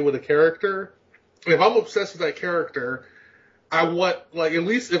infatuated with a character. If I'm obsessed with that character, I want, like, at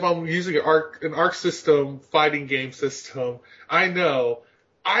least if I'm using an arc system, fighting game system, I know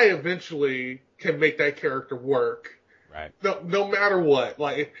I eventually can make that character work. Right. No matter what.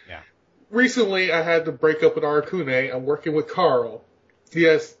 Like, yeah. Recently I had to break up with Aracune. I'm working with Carl. He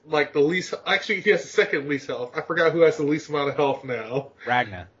has, like, he has the second least health. I forgot who has the least amount of health now.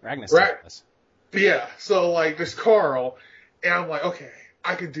 Ragna's yeah, so, like, there's Carl, and I'm like, okay,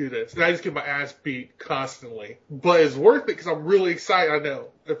 I can do this. And I just get my ass beat constantly. But it's worth it because I'm really excited. I know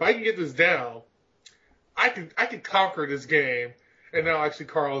if I can get this down, I can conquer this game. And now actually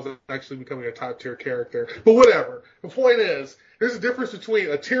Carl is actually becoming a top tier character. But whatever. The point is, there's a difference between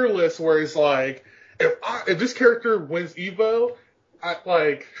a tier list where it's like, if this character wins Evo,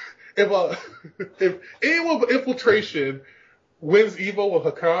 if anyone with Infiltration wins Evo with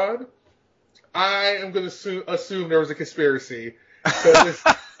Hakan, I am going to assume there was a conspiracy. I'm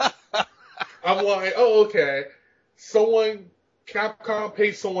like, oh, okay. Capcom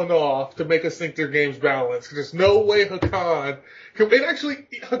paid someone off to make us think their game's balanced. Because there's no way Hakan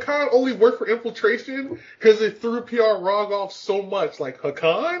only worked for Infiltration because it threw PR Rog off so much. Like,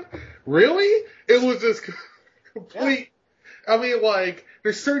 Hakan? Really? It was just complete. I mean, like,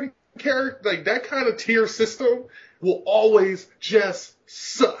 there's certain characters, like, that kind of tier system will always just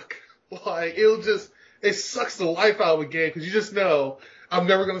suck. Like, it sucks the life out of a game, because you just know, I'm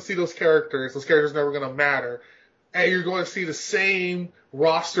never going to see those characters are never going to matter, and you're going to see the same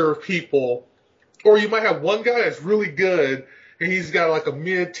roster of people, or you might have one guy that's really good, and he's got like a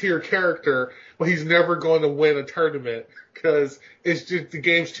mid-tier character, but he's never going to win a tournament, because it's just, the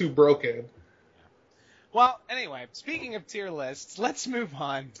game's too broken. Well, anyway, speaking of tier lists, let's move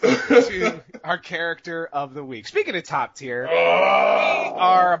on to our character of the week. Speaking of top tier, we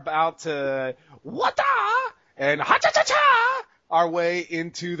are about to wata and ha-cha-cha-cha our way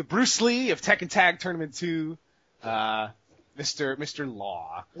into the Bruce Lee of Tekken Tag Tournament 2, Mr.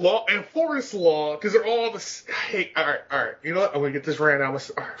 Law. Law and Forest Law, because they're all the... Hey, all right. You know what? I'm going to get this rant out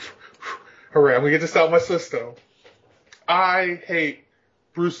of my... Hooray, I'm going to get this out of my system. I hate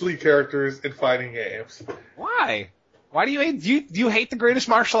Bruce Lee characters in fighting games. Why? Why do you hate? Do you hate the greatest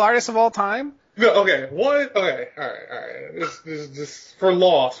martial artist of all time? No, okay. One, okay, all right. This is just for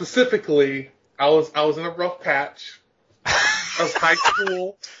Law specifically. I was in a rough patch. I was high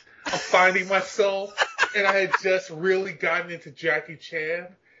school. I'm finding myself, and I had just really gotten into Jackie Chan,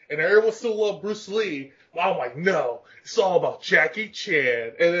 and everyone still loved Bruce Lee. I'm like, no, it's all about Jackie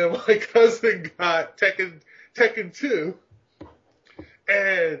Chan. And then my cousin got Tekken 2.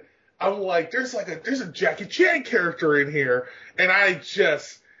 And I'm like, there's a Jackie Chan character in here, and I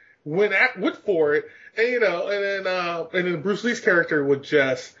just went for it, and then Bruce Lee's character would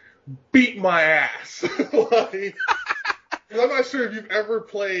just beat my ass. Like, I'm not sure if you've ever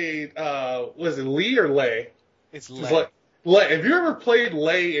played, was it Lee or Lei? It's Lei. Lei. If you ever played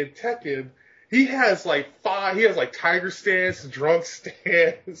Lei in Tekken, he has like Tiger Stance, Drunk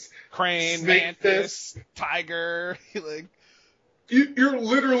Stance, Crane, Mantis, Tiger, like. You're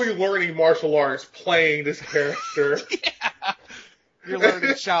literally learning martial arts playing this character. Yeah. You're learning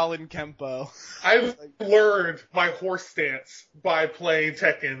Shaolin Kempo. I learned my horse stance by playing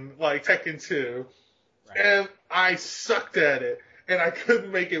Tekken 2. Right. And I sucked at it. And I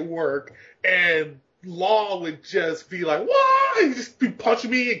couldn't make it work. And Law would just be like, why? He'd just be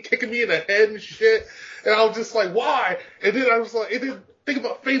punching me and kicking me in the head and shit. And I was just like, why? And then I was like, and then think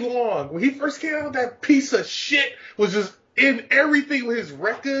about Fei Long. When he first came out, that piece of shit was just in everything with his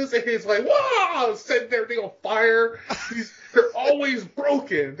rekkas and his like, wow, setting everything on fire. They're always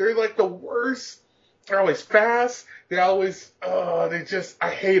broken. They're like the worst. They're always fast. They always, I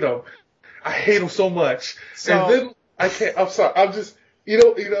hate them. I hate them so much. So, and then I can't, I'm sorry. I'm just,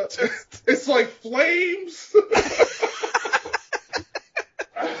 it's like flames.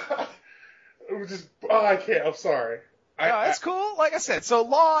 I can't, I'm sorry. No, that's cool. Like I said, so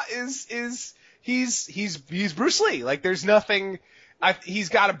Law is he's Bruce Lee. Like, there's nothing. He's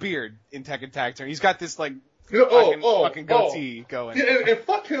got a beard in Tekken Tag Tournament. He's got this like fucking goatee going. Yeah, and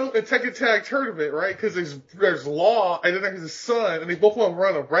fuck him in Tekken Tag Tournament, right? Because there's Law, and then there's his son, and they both want to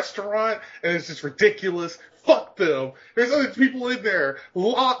run a restaurant, and it's just ridiculous. Fuck them. There's other people in there.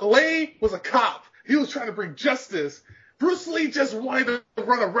 Lei was a cop. He was trying to bring justice. Bruce Lee just wanted to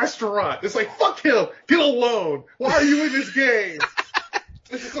run a restaurant. It's like, fuck him. Get alone. Why are you in this game?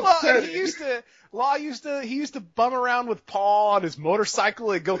 Well, he used to bum around with Paul on his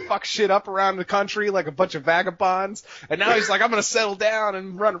motorcycle and go fuck shit up around the country like a bunch of vagabonds. And now he's like, I'm going to settle down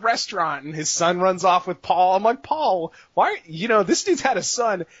and run a restaurant. And his son runs off with Paul. I'm like, Paul, this dude's had a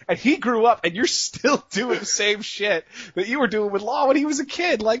son and he grew up and you're still doing the same shit that you were doing with Law when he was a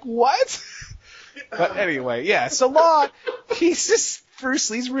kid. Like, what? But anyway, yeah. So Law, he's just Bruce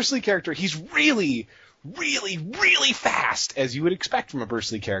Lee character. He's really, really, really fast, as you would expect from a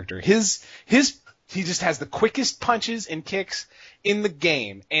Bruce Lee character. He just has the quickest punches and kicks in the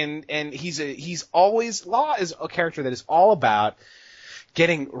game, and Law is a character that is all about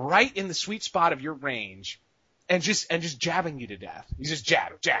getting right in the sweet spot of your range, and just jabbing you to death. He's just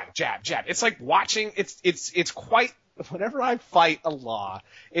jab. It's like watching. It's quite. Whenever I fight a Law,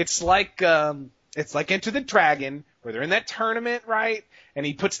 it's like Enter the Dragon, where they're in that tournament, right? And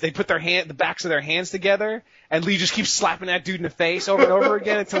they put the backs of their hands together, and Lee just keeps slapping that dude in the face over and over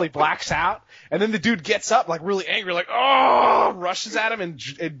again until he blacks out. And then the dude gets up, like really angry, like, oh, rushes at him,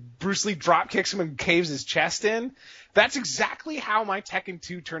 and Bruce Lee drop kicks him and caves his chest in. That's exactly how my Tekken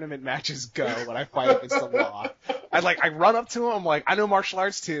 2 tournament matches go when I fight against the Law. I run up to him, I'm like, I know martial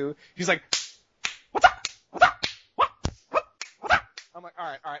arts too. He's like, what's up? I'm like, all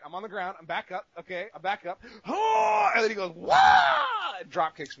right, I'm on the ground, I'm back up, okay, I'm back up, oh, and then he goes, wah, and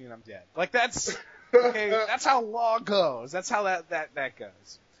drop kicks me and I'm dead. Like, that's how Law goes. That's how that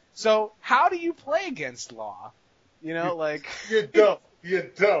goes. So, how do you play against Law? You don't. You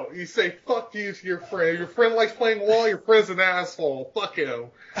don't. You say fuck you to your friend. Your friend likes playing Law. Your friend's an asshole. Fuck him.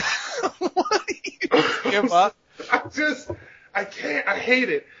 What? You give up? I can't. I hate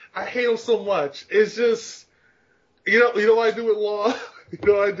it. I hate him so much. It's just, you know what I do with Law? You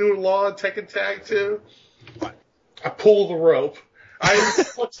know what I do with Law and Tekken Tag too? What? I pull the rope. I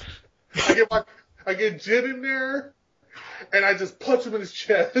get Jin in there, and I just punch him in his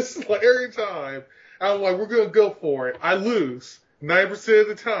chest like every time. I'm like, we're gonna go for it. I lose 90% of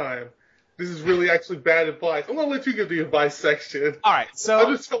the time. This is really actually bad advice. I'm gonna let you give the advice section. All right, so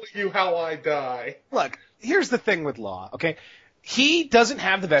I'm just telling you how I die. look, here's the thing with Law, okay? He doesn't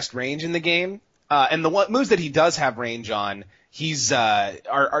have the best range in the game, and the moves that he does have range on, he's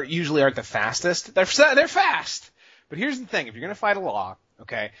are usually aren't the fastest. They're fast, but here's the thing: if you're gonna fight a Law,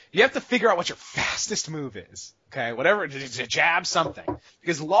 okay, you have to figure out what your fastest move is, okay? Whatever, just a jab, something,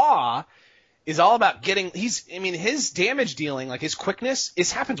 because Law is all about his damage dealing, like his quickness,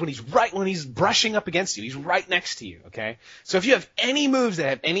 happens when he's brushing up against you. He's right next to you, okay? So if you have any moves that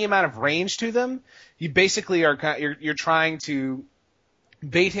have any amount of range to them, you basically you're trying to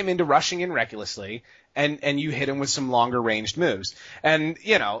bait him into rushing in recklessly, and you hit him with some longer ranged moves. And,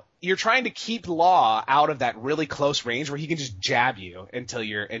 you're trying to keep Law out of that really close range where he can just jab you until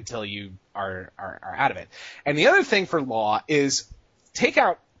you are out of it. And the other thing for Law is take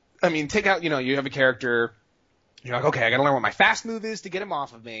out, you have a character, you're like, okay, I gotta learn what my fast move is to get him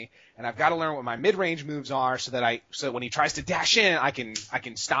off of me, and I've gotta learn what my mid-range moves are so that when he tries to dash in, I can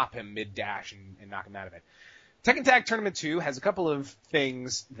stop him mid-dash and knock him out of it. Tekken Tag Tournament 2 has a couple of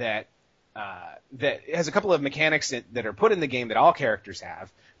things that has a couple of mechanics that are put in the game that all characters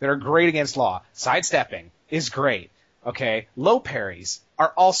have that are great against Law. Sidestepping is great, okay? Low parries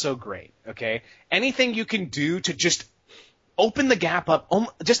are also great, okay? Anything you can do to just open the gap up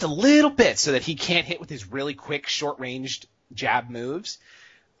just a little bit so that he can't hit with his really quick, short-ranged jab moves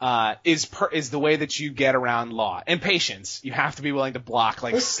is the way that you get around Law. And patience. You have to be willing to block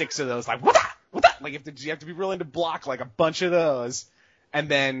like 6 of those, like, what? Like, you have to be willing to block like a bunch of those, and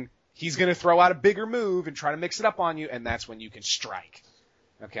then he's going to throw out a bigger move and try to mix it up on you, and that's when you can strike.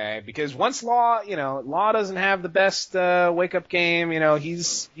 Okay? Because once Law doesn't have the best wake-up game,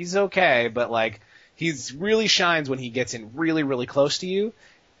 he's okay, but like, he really shines when he gets in really, really close to you,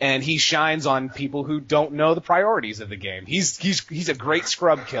 and he shines on people who don't know the priorities of the game. He's a great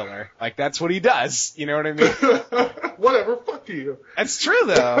scrub killer. Like, that's what he does. You know what I mean? Whatever, fuck you. That's true,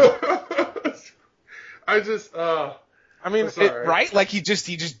 though. Right? Like, he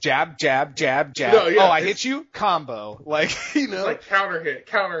just jab. No, yeah, I hit you? Combo. Like, It's like counter hit.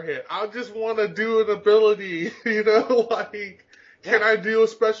 I just want to do an ability, like, can I do a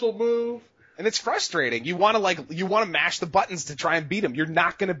special move? And it's frustrating. You want to mash the buttons to try and beat him. You're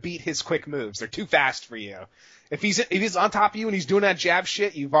not going to beat his quick moves. They're too fast for you. If he's on top of you and he's doing that jab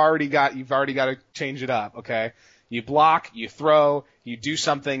shit, you've already got to change it up, okay? You block, you throw, you do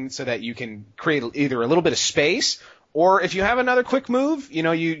something so that you can create either a little bit of space, or if you have another quick move,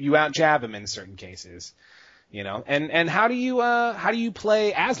 you out jab him in certain cases. And how do you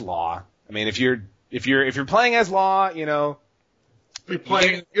play as Law? I mean, if you're playing as Law, You're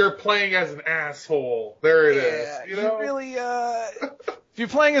playing as an asshole. There it is. You really, if you're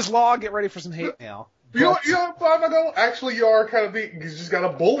playing as Law, get ready for some hate mail. You know, I'm not gonna. Actually, you are kind of you just gotta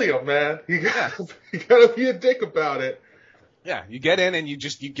bully him, man. You gotta be a dick about it. Yeah, you get in and you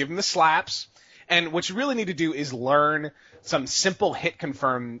give him the slaps. And what you really need to do is learn some simple hit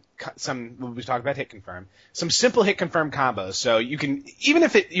confirm, when we talk about hit confirm, some simple hit confirm combos. So you can, even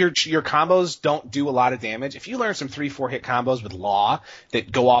if your combos don't do a lot of damage, if you learn some 3-4 hit combos with Law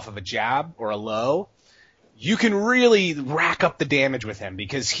that go off of a jab or a low, you can really rack up the damage with him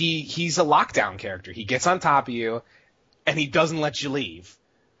because he's a lockdown character. He gets on top of you and he doesn't let you leave.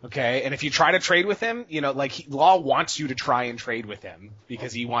 Okay, and if you try to trade with him, Law wants you to try and trade with him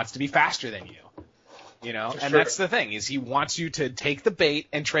because he wants to be faster than you. And that's the thing, is he wants you to take the bait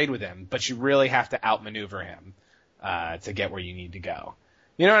and trade with him, but you really have to outmaneuver him to get where you need to go.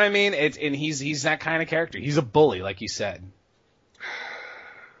 You know what I mean? And he's that kind of character. He's a bully, like you said.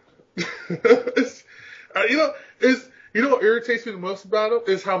 What irritates me the most about him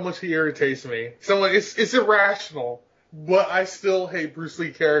is how much he irritates me. So like, it's irrational. But I still hate Bruce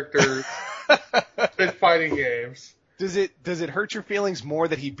Lee characters in fighting games. Does it hurt your feelings more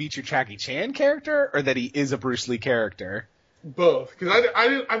that he beat your Jackie Chan character, or that he is a Bruce Lee character? Both, because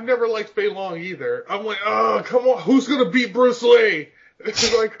I've never liked Fei Long either. I'm like, oh, come on, who's gonna beat Bruce Lee?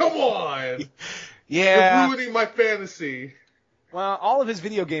 It's like, come on, yeah, you're ruining my fantasy. Well, all of his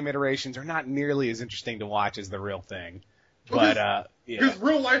video game iterations are not nearly as interesting to watch as the real thing. But yeah. His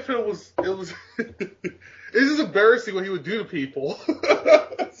real life, it was it's just embarrassing what he would do to people.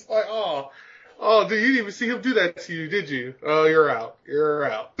 It's like, oh, dude, you didn't even see him do that to you, did you? Oh, you're out.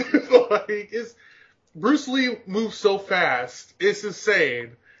 Like, Bruce Lee moves so fast, it's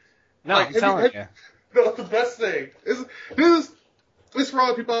insane. No, like, I'm telling you. No, the best thing is this for all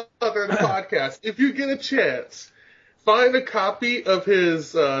the people out there in the podcast. If you get a chance, find a copy of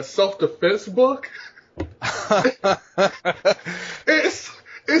his self-defense book.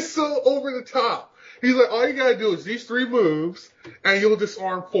 It's so over the top. He's like, all you gotta do is these 3 moves, and you'll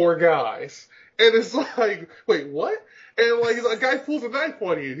disarm 4 guys. And it's like, wait, what? And like, he's like, a guy pulls a knife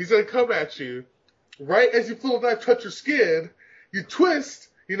on you. He's gonna come at you. Right as you pull a knife, touch your skin, you twist.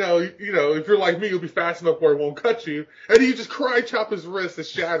 You know, if you're like me, you'll be fast enough where it won't cut you. And then you just karate chop his wrist and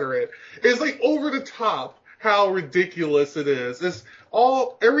shatter it. It's like over the top how ridiculous it is. It's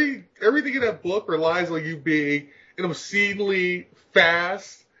everything in that book relies on you being an obscenely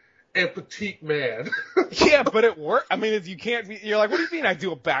fast and petite man. Yeah, but it worked. I mean, if you can't be, you're like, what do you mean I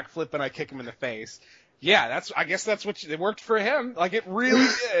do a backflip and I kick him in the face? Yeah, I guess that's it worked for him. Like, it really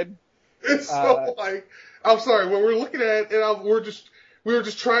did. It's so like, I'm sorry, when we're looking at it, we're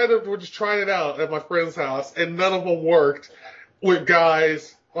just trying it out at my friend's house, and none of them worked with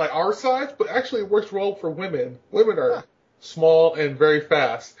guys like our size, but actually it works well for women. Women are small and very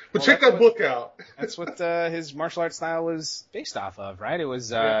fast. But check that book out. That's what his martial arts style was based off of, right? It was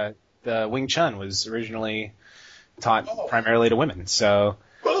the Wing Chun was originally taught primarily to women. So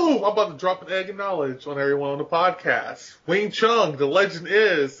boom! I'm about to drop an egg of knowledge on everyone on the podcast. Wing Chun, the legend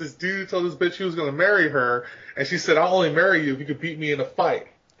is, this dude told this bitch he was going to marry her, and she said, "I'll only marry you if you could beat me in a fight."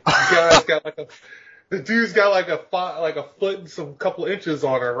 The dude's got like a foot and some couple inches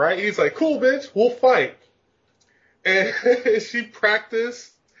on her, right? He's like, "Cool, bitch, we'll fight." And she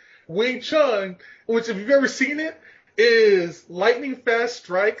practiced Wing Chun, which, if you've ever seen it, is lightning fast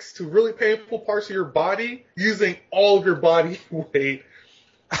strikes to really painful parts of your body using all of your body weight.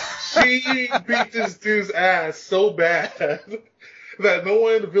 She beat this dude's ass so bad that no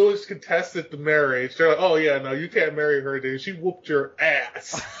one in the village contested the marriage. They're like, "Oh yeah, no, you can't marry her, dude. She whooped your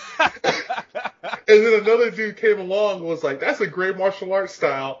ass." And then another dude came along and was like, "That's a great martial arts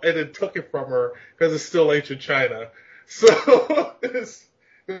style," and then took it from her because it's still ancient China. So there's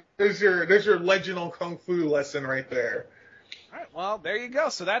your legend on Kung Fu lesson right there. All right, well, there you go.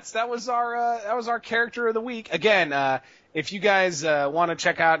 So that was our character of the week. Again, if you guys want to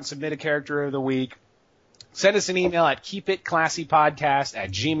check out and submit a character of the week, send us an email at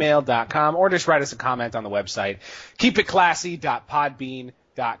keepitclassypodcast@gmail.com, or just write us a comment on the website,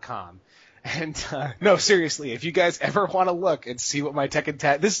 keepitclassy.podbean.com. And no, seriously, if you guys ever want to look and see what my Tekken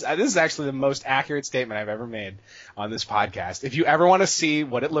Tag, this is actually the most accurate statement I've ever made on this podcast. If you ever want to see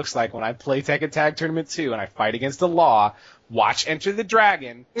what it looks like when I play Tekken Tag Tournament 2 and I fight against the law, watch Enter the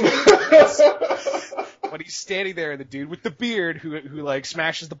Dragon. When he's standing there, the dude with the beard who like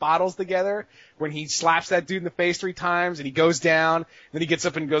smashes the bottles together, when he slaps that dude in the face 3 times and he goes down, then he gets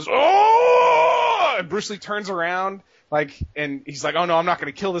up and goes, "Oh!" and Bruce Lee turns around. And he's like, "Oh no, I'm not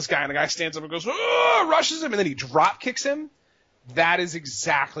going to kill this guy." And the guy stands up and goes, "Oh!" rushes him, and then he drop kicks him. That is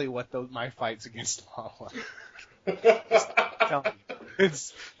exactly what my fights against law were.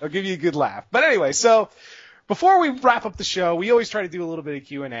 I'll give you a good laugh. But anyway, so before we wrap up the show, we always try to do a little bit of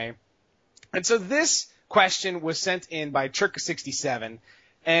Q&A. And so this question was sent in by Churka67.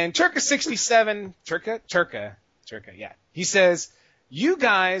 And Churka67, Churka, yeah. He says, "You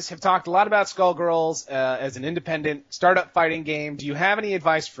guys have talked a lot about Skullgirls as an independent startup fighting game. Do you have any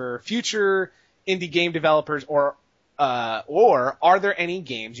advice for future indie game developers, or are there any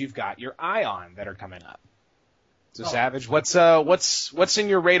games you've got your eye on that are coming up?" So Savage, what's in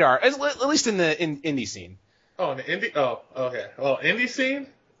your radar, at least in the indie scene? Oh, in the indie. Oh, okay. Oh, indie scene.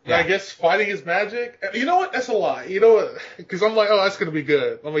 Yeah. I guess fighting is magic. You know what? That's a lie. You know what? Because I'm like, oh, that's gonna be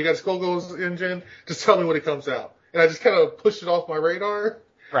good. Oh, we got Skullgirls engine. Just tell me when it comes out. And I just kind of pushed it off my radar.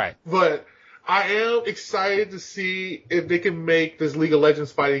 Right. But I am excited to see if they can make this League of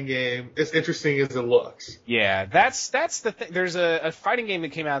Legends fighting game as interesting as it looks. Yeah, that's the thing. There's a fighting game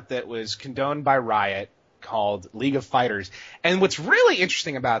that came out that was condoned by Riot called League of Fighters. And what's really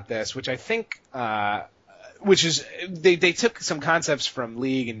interesting about this, which I think, which is they took some concepts from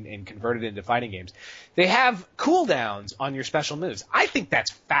League and converted it into fighting games. They have cooldowns on your special moves. I think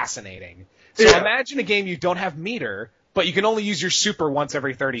that's fascinating. So imagine a game you don't have meter, but you can only use your super once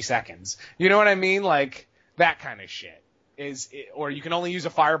every 30 seconds. You know what I mean? Like, that kind of shit. Or you can only use a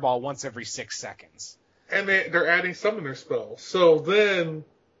fireball once every 6 seconds. And they're adding summoner spells. So then,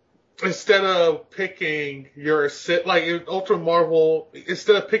 instead of picking your assist, like in Ultra Marvel,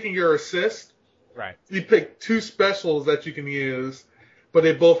 instead of picking your assist, Right. You pick 2 specials that you can use, but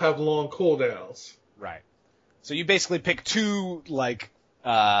they both have long cooldowns. Right. So you basically pick 2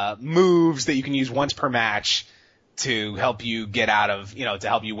 moves that you can use once per match to help you get out of, to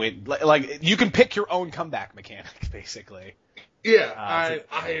help you win. Like you can pick your own comeback mechanic, basically. Yeah, I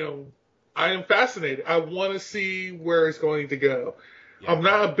am fascinated. I want to see where it's going to go. Yeah. I'm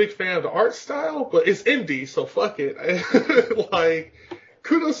not a big fan of the art style, but it's indie, so fuck it. Like,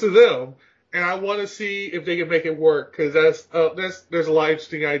 kudos to them. And I want to see if they can make it work, because there's a lot of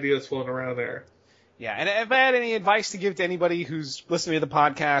interesting ideas floating around there. Yeah, and if I had any advice to give to anybody who's listening to the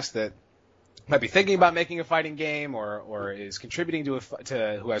podcast that might be thinking about making a fighting game or is contributing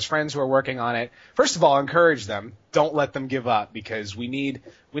to who has friends who are working on it, first of all, encourage them. Don't let them give up, because we need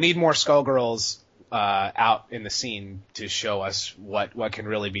more Skullgirls out in the scene to show us what can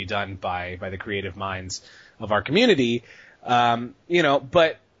really be done by the creative minds of our community.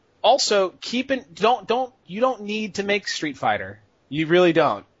 But also you don't need to make Street Fighter. You really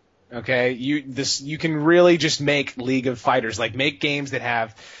don't. Okay? You can really just make League of Fighters, like make games that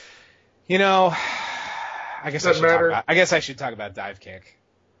have, I guess I should talk about Dive Kick.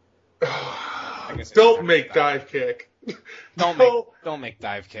 Don't make Dive Kick. Don't make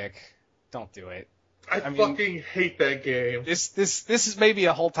Dive Kick. Don't do it. I fucking hate that game. This is maybe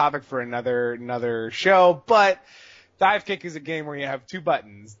a whole topic for another show, but Dive Kick is a game where you have 2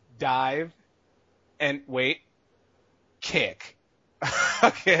 buttons: dive and kick.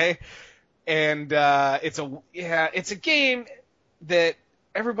 Okay, and it's a game that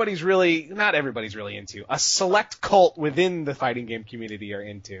not everybody's really into. A select cult within the fighting game community are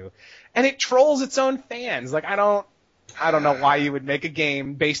into, and it trolls its own fans. Like I don't know why you would make a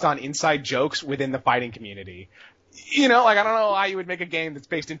game based on inside jokes within the fighting community. I don't know why you would make a game that's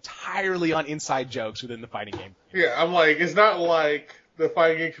based entirely on inside jokes within the fighting game. Yeah, I'm like, it's not like the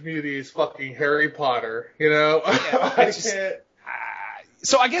fighting game community is fucking Harry Potter, Yeah,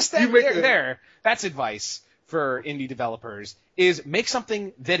 so I guess that's advice for indie developers, is make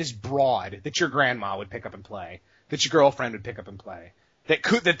something that is broad, that your grandma would pick up and play, that your girlfriend would pick up and play,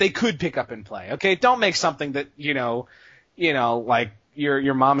 that they could pick up and play. Okay, don't make something that like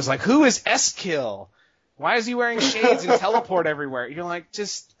your mom is like, who is S-Kill? Why is he wearing shades and teleport everywhere? You're like,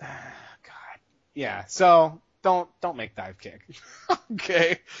 just God, yeah. So don't make Dive Kick.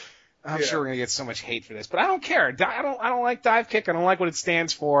 Okay, I'm sure we're gonna get so much hate for this, but I don't care. I don't like Dive Kick. I don't like what it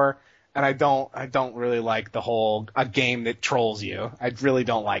stands for, and I don't really like the whole a game that trolls you. I really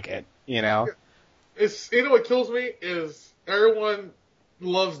don't like it. It's what kills me is everyone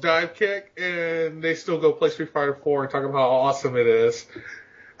loves Dive Kick, and they still go play Street Fighter 4 and talk about how awesome it is.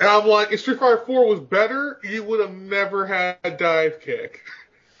 And I'm like, if Street Fighter 4 was better, you would have never had Dive Kick.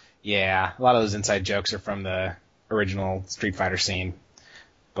 Yeah, a lot of those inside jokes are from the original Street Fighter scene.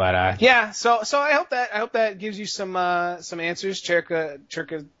 But so I hope that gives you some answers,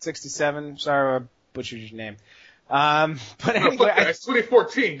 Cherka67. Sorry I butchered your name. But anyway, it's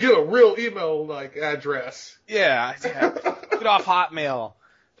 2014. Get a real email address. Yeah. Get off Hotmail.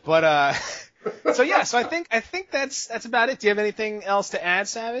 But so I think that's about it. Do you have anything else to add,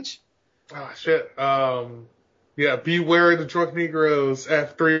 Savage? Oh shit. Beware the drunk Negroes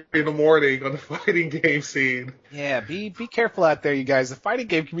at 3 in the morning on the fighting game scene. Yeah, be careful out there, you guys. The fighting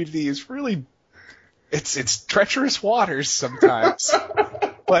game community is really it's treacherous waters sometimes.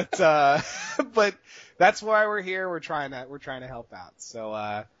 but that's why we're here. We're trying to help out. So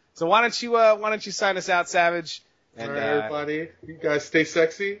why don't you sign us out, Savage? And, all right, everybody. You guys stay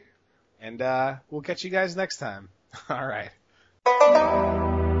sexy. And we'll catch you guys next time. All right.